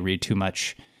that they read too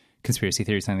much conspiracy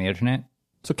theories on the internet.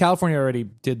 So California already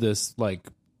did this like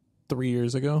 3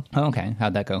 years ago. Oh, okay.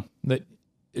 How'd that go?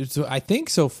 So I think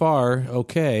so far,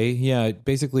 okay. Yeah,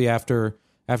 basically after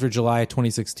July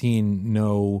 2016,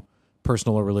 no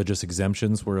personal or religious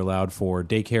exemptions were allowed for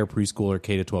daycare, preschool, or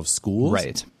K-12 schools.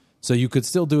 Right. So you could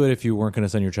still do it if you weren't going to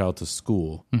send your child to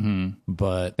school. Mm-hmm.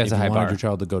 But that's if you wanted bar. your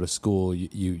child to go to school,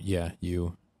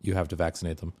 you have to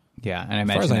vaccinate them. Yeah, and I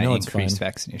imagine that increased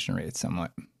vaccination rates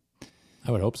somewhat.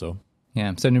 I would hope so.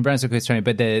 Yeah, so New Brunswick is trying,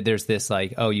 but there's this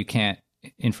like, oh, you can't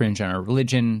infringe on our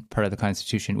religion, part of the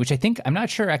Constitution, which I'm not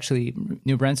sure actually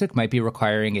New Brunswick might be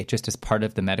requiring it just as part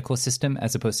of the medical system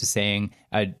as opposed to saying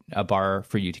a bar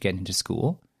for you to get into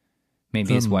school.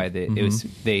 Maybe it's why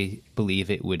they believe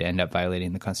it would end up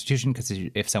violating the Constitution, because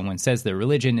if someone says their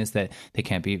religion is that they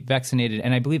can't be vaccinated,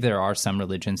 and I believe there are some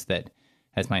religions that,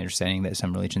 as my understanding, that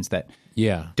some religions that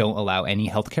don't allow any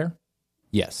healthcare.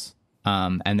 Yes.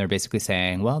 And they're basically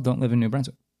saying, well, don't live in New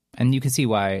Brunswick. And you can see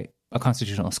why a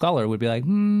constitutional scholar would be like,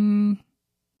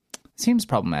 seems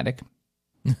problematic.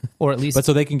 Or at least... But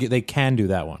so they can do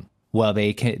that one. Well,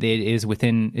 it is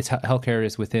within healthcare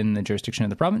is within the jurisdiction of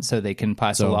the province, so they can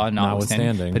pass a law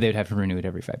notwithstanding, but they would have to renew it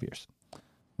every 5 years.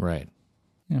 Right.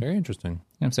 Yeah. Very interesting.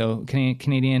 So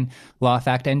Canadian law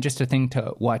fact, and just a thing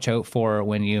to watch out for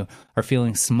when you are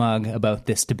feeling smug about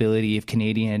the stability of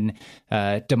Canadian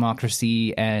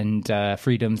democracy and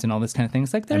freedoms and all this kind of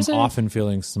things. Like I'm often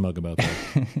feeling smug about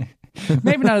that.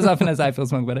 Maybe not as often as I feel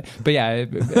smug about it. But yeah,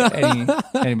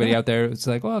 anybody out there, it's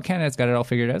like, well, Canada's got it all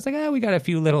figured out. It's like, we got a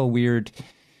few little weird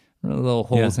little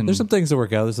holes. There's some things to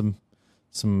work out. There's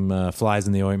some flies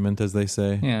in the ointment, as they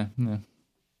say. Yeah.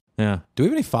 Do we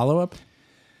have any follow-up?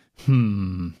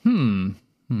 We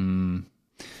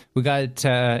got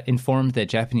informed that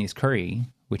Japanese curry,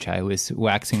 which I was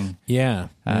waxing...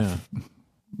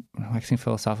 waxing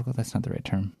philosophical? That's not the right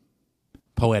term.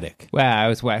 Poetic.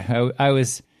 Well, I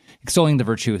was extolling the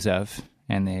virtues of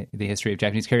and the history of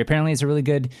Japanese curry. Apparently, it's a really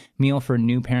good meal for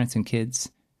new parents and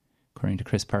kids, according to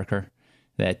Chris Parker.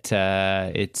 That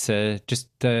it's just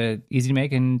easy to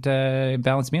make and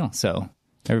balanced meal. So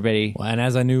everybody... Well, and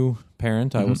as a new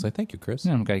parent, I will say thank you, Chris.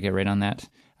 Yeah, I've got to get right on that.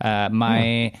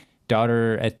 My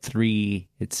daughter at 3,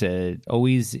 it's a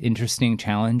always interesting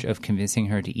challenge of convincing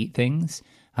her to eat things.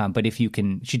 But if you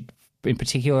can... She, in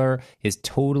particular, is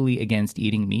totally against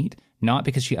eating meat. Not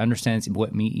because she understands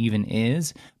what meat even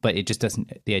is, but it just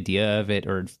doesn't, the idea of it,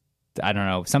 or I don't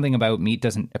know, something about meat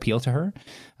doesn't appeal to her.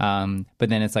 But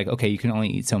then it's like, okay, you can only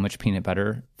eat so much peanut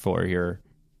butter for your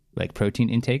like protein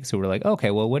intake. So we're like, okay,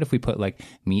 well, what if we put like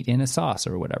meat in a sauce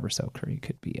or whatever? So curry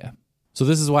could be a... So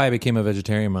this is why I became a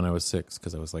vegetarian when I was 6,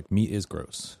 because I was like, meat is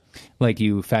gross. Like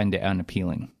you found it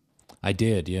unappealing. I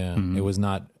did, yeah. It was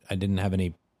not, I didn't have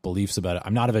any beliefs about it.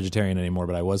 I'm not a vegetarian anymore,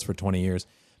 but I was for 20 years.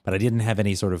 But I didn't have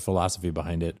any sort of philosophy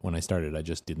behind it when I started. I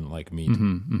just didn't like meat.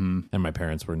 And my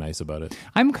parents were nice about it.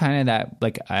 I'm kind of that,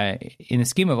 like, in the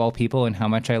scheme of all people and how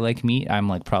much I like meat, I'm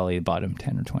like probably bottom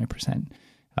 10 or 20%.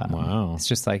 Wow. It's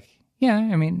just like, yeah,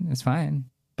 I mean, it's fine.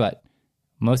 But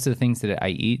most of the things that I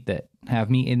eat that have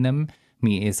meat in them,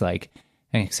 meat is like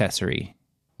an accessory.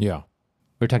 Yeah.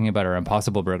 We're talking about our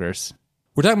Impossible Burgers.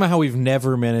 We're talking about how we've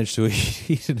never managed to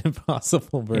eat an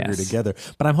Impossible Burger together.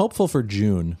 But I'm hopeful for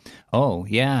June. Oh,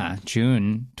 yeah.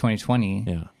 June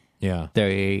 2020. Yeah.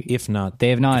 They have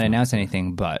not announced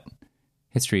anything, but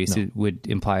history would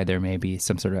imply there may be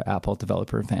some sort of Apple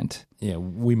developer event. Yeah,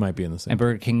 we might be in the same. And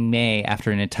Burger King may,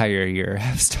 after an entire year,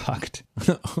 have stocked.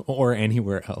 Or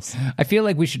anywhere else. I feel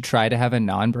like we should try to have a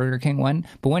non-Burger King one.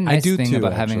 But one nice thing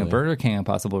about having a Burger King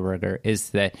Impossible Burger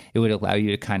is that it would allow you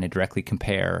to kind of directly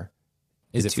compare.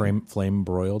 Is it flame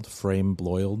broiled? Frame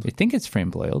broiled? I think it's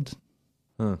frame broiled.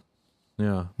 Huh.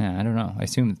 Yeah. Yeah, I don't know. I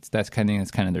assume that's kind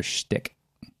of their shtick.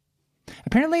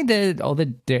 Apparently,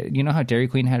 you know how Dairy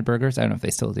Queen had burgers? I don't know if they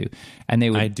still do. And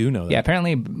I do know that. Yeah,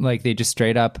 apparently, like they just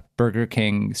straight up Burger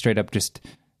King just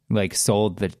like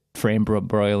sold the frame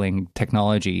broiling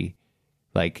technology.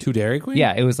 Like to Dairy Queen?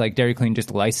 Yeah, it was like Dairy Queen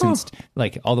just licensed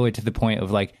like all the way to the point of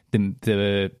like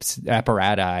the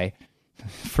apparatus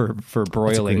for broiling.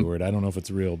 That's a great word. I don't know if it's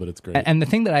real, but it's great. And the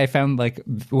thing that I found, like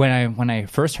when I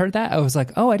first heard that, I was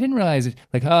like, oh, I didn't realize it.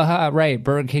 Like, right,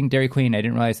 Burger King, Dairy Queen. I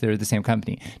didn't realize they were the same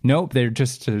company. Nope, they're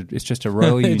it's just a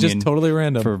royal union, just totally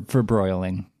random for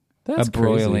broiling. That's a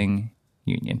broiling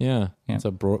union. Yeah, it's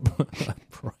a broiling union.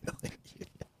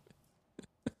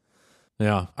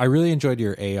 Yeah, I really enjoyed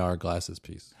your AR glasses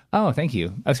piece. Oh, thank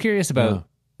you. I was curious about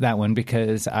that one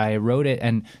because I wrote it,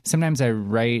 and sometimes I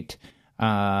write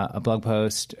a blog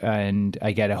post and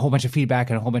I get a whole bunch of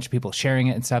feedback and a whole bunch of people sharing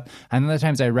it and stuff. And other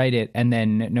times I write it and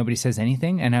then nobody says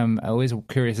anything. And I'm always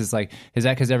curious, is that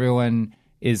because everyone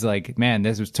is like, man,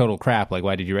 this was total crap. Like,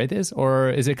 why did you write this?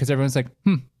 Or is it because everyone's like,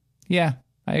 yeah,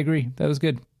 I agree. That was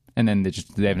good. And then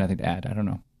they have nothing to add. I don't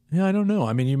know. Yeah, I don't know.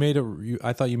 I mean,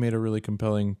 I thought you made a really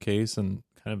compelling case and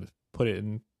kind of put it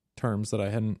in terms that I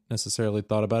hadn't necessarily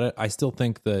thought about it. I still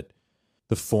think that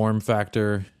the form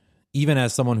factor, even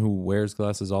as someone who wears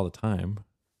glasses all the time,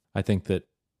 I think that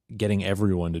getting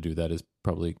everyone to do that is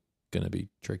probably going to be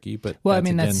tricky. But that's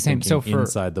the same. So for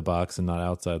inside the box and not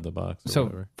outside the box. So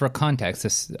whatever. For context,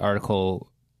 this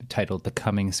article titled "The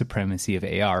Coming Supremacy of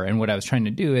AR," and what I was trying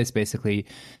to do is basically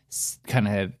kind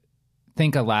of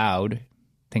think aloud,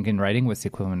 think in writing. What's the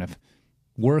equivalent of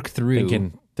work through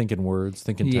thinking words,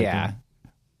 thinking typing. Yeah,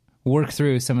 work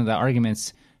through some of the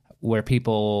arguments where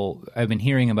people have been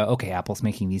hearing about, okay, Apple's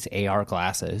making these AR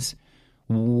glasses.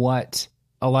 What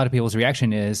a lot of people's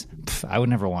reaction is, I would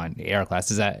never want AR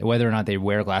glasses. Whether or not they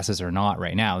wear glasses or not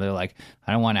right now, they're like,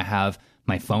 I don't want to have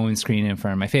my phone screen in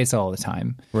front of my face all the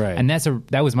time. Right. And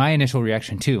that was my initial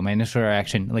reaction too. My initial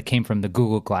reaction like came from the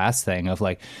Google Glass thing of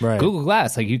like, Right. Google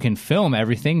Glass, like you can film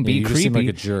everything, be you just seem creepy,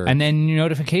 like a jerk. and then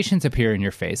notifications appear in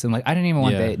your face. And like, I didn't even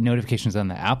want Yeah. the notifications on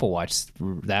the Apple Watch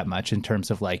that much in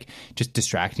terms of like just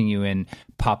distracting you and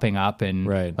popping up and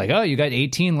Right. like, oh, you got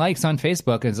 18 likes on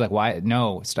Facebook. And it's like, why?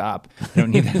 No, stop. I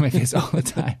don't need that in my face all the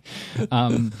time.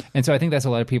 And so I think that's a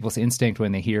lot of people's instinct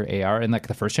when they hear AR, and like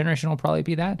the first generation will probably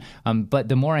be that. But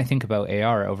the more I think about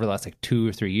AR over the last like 2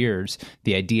 or 3 years,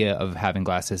 the idea of having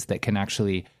glasses that can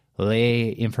actually lay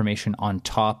information on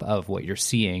top of what you're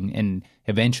seeing and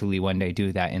eventually one day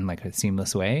do that in like a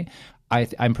seamless way,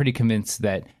 I'm pretty convinced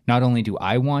that not only do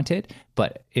I want it,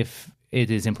 but if it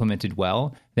is implemented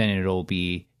well, then it'll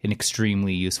be an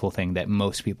extremely useful thing that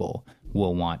most people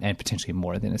will want, and potentially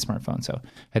more than a smartphone. So,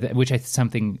 which is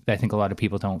something that I think a lot of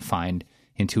people don't find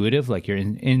intuitive. Like you're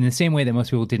in the same way that most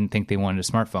people didn't think they wanted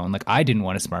a smartphone. Like I didn't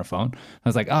want a smartphone. I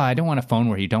was like, oh, I don't want a phone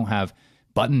where you don't have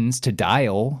buttons to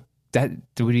dial. That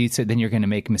then you're going to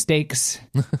make mistakes.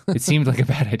 It seemed like a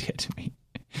bad idea to me.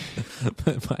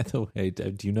 But by the way,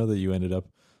 do you know that you ended up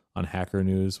on Hacker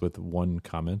News with one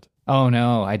comment? Oh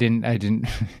no, I didn't.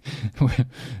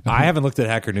 I haven't looked at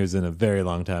Hacker News in a very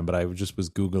long time, but I just was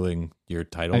Googling your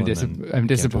title. I'm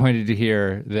disappointed to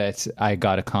hear that I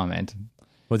got a comment.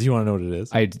 Well, do you want to know what it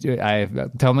is? I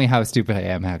tell me how stupid I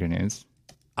am, Hacker News.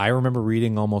 I remember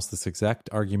reading almost this exact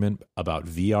argument about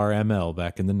VRML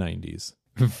back in the 90s.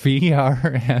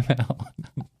 VRML.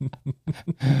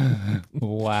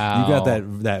 Wow. You got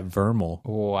that Vermal.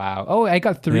 Wow. Oh, I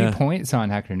got 3 points on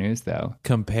Hacker News, though.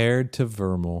 Compared to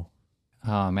Vermal.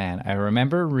 Oh, man. I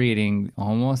remember reading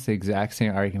almost the exact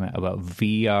same argument about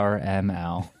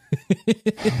VRML.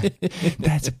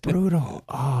 That's brutal.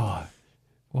 Oh,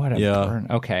 what a burn.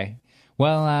 Okay.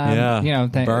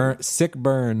 Well, sick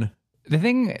burn. The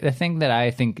thing that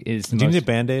I think is do you need a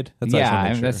Band-Aid?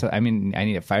 I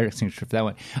need a fire extinguisher for that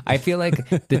one. I feel like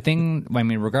the thing,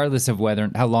 regardless of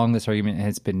how long this argument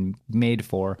has been made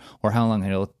for or how long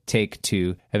it'll take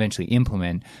to eventually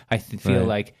implement, I feel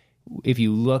like if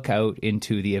you look out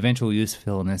into the eventual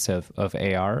usefulness of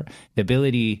AR, the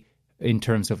ability in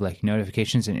terms of like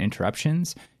notifications and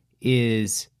interruptions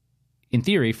is, in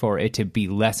theory, for it to be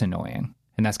less annoying.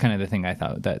 And that's kind of the thing I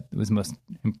thought that was most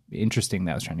interesting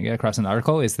that I was trying to get across in the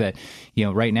article is that,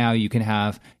 right now you can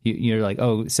have, you're like,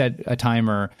 oh, set a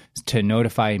timer to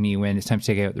notify me when it's time to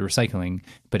take out the recycling.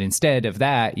 But instead of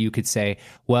that, you could say,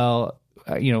 well,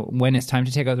 when it's time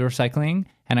to take out the recycling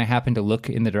and I happen to look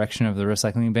in the direction of the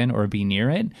recycling bin or be near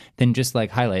it, then just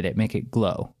like highlight it, make it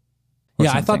glow.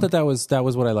 Yeah, I thought that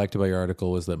was what I liked about your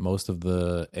article was that most of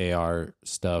the AR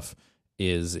stuff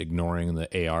is ignoring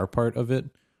the AR part of it,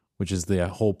 which is the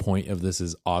whole point of this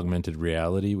is augmented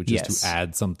reality, which is to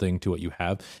add something to what you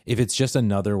have. If it's just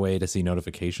another way to see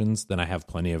notifications, then I have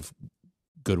plenty of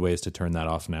good ways to turn that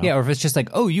off now. Yeah, or if it's just like,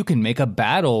 oh, you can make a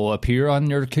battle appear on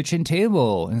your kitchen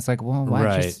table. And it's like, well,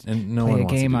 why just play a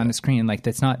game on the screen? Like,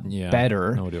 that's not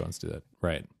better. Nobody wants to do that.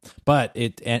 Right. But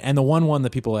and the one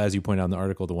that people, as you point out in the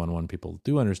article, the one people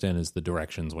do understand is the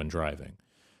directions when driving,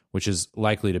 which is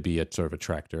likely to be a sort of a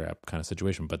tractor app kind of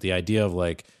situation. But the idea of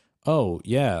like, oh,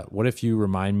 yeah, what if you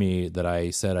remind me that I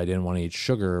said I didn't want to eat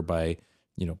sugar by,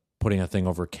 putting a thing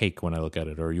over cake when I look at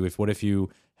it? Or what if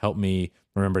you help me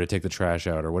remember to take the trash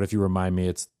out? Or what if you remind me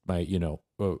it's my,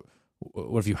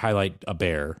 what if you highlight a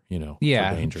bear, for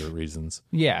danger reasons?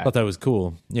 Yeah. I thought that was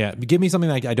cool. Yeah. Give me something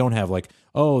like I don't have, like,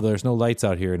 oh, there's no lights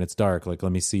out here and it's dark. Like,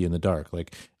 let me see in the dark.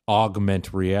 Like,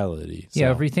 augment reality.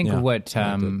 So, if you think of what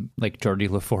like Geordie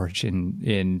LaForge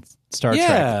in Star Trek.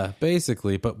 Yeah,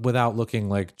 basically, but without looking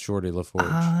like Geordie LaForge.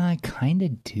 I kind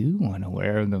of do want to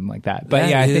wear them like that. But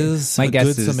that I is think my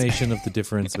guess good is summation of the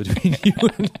difference between you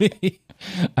and me.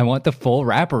 I want the full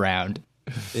wraparound.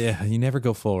 Yeah, you never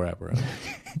go full wraparound.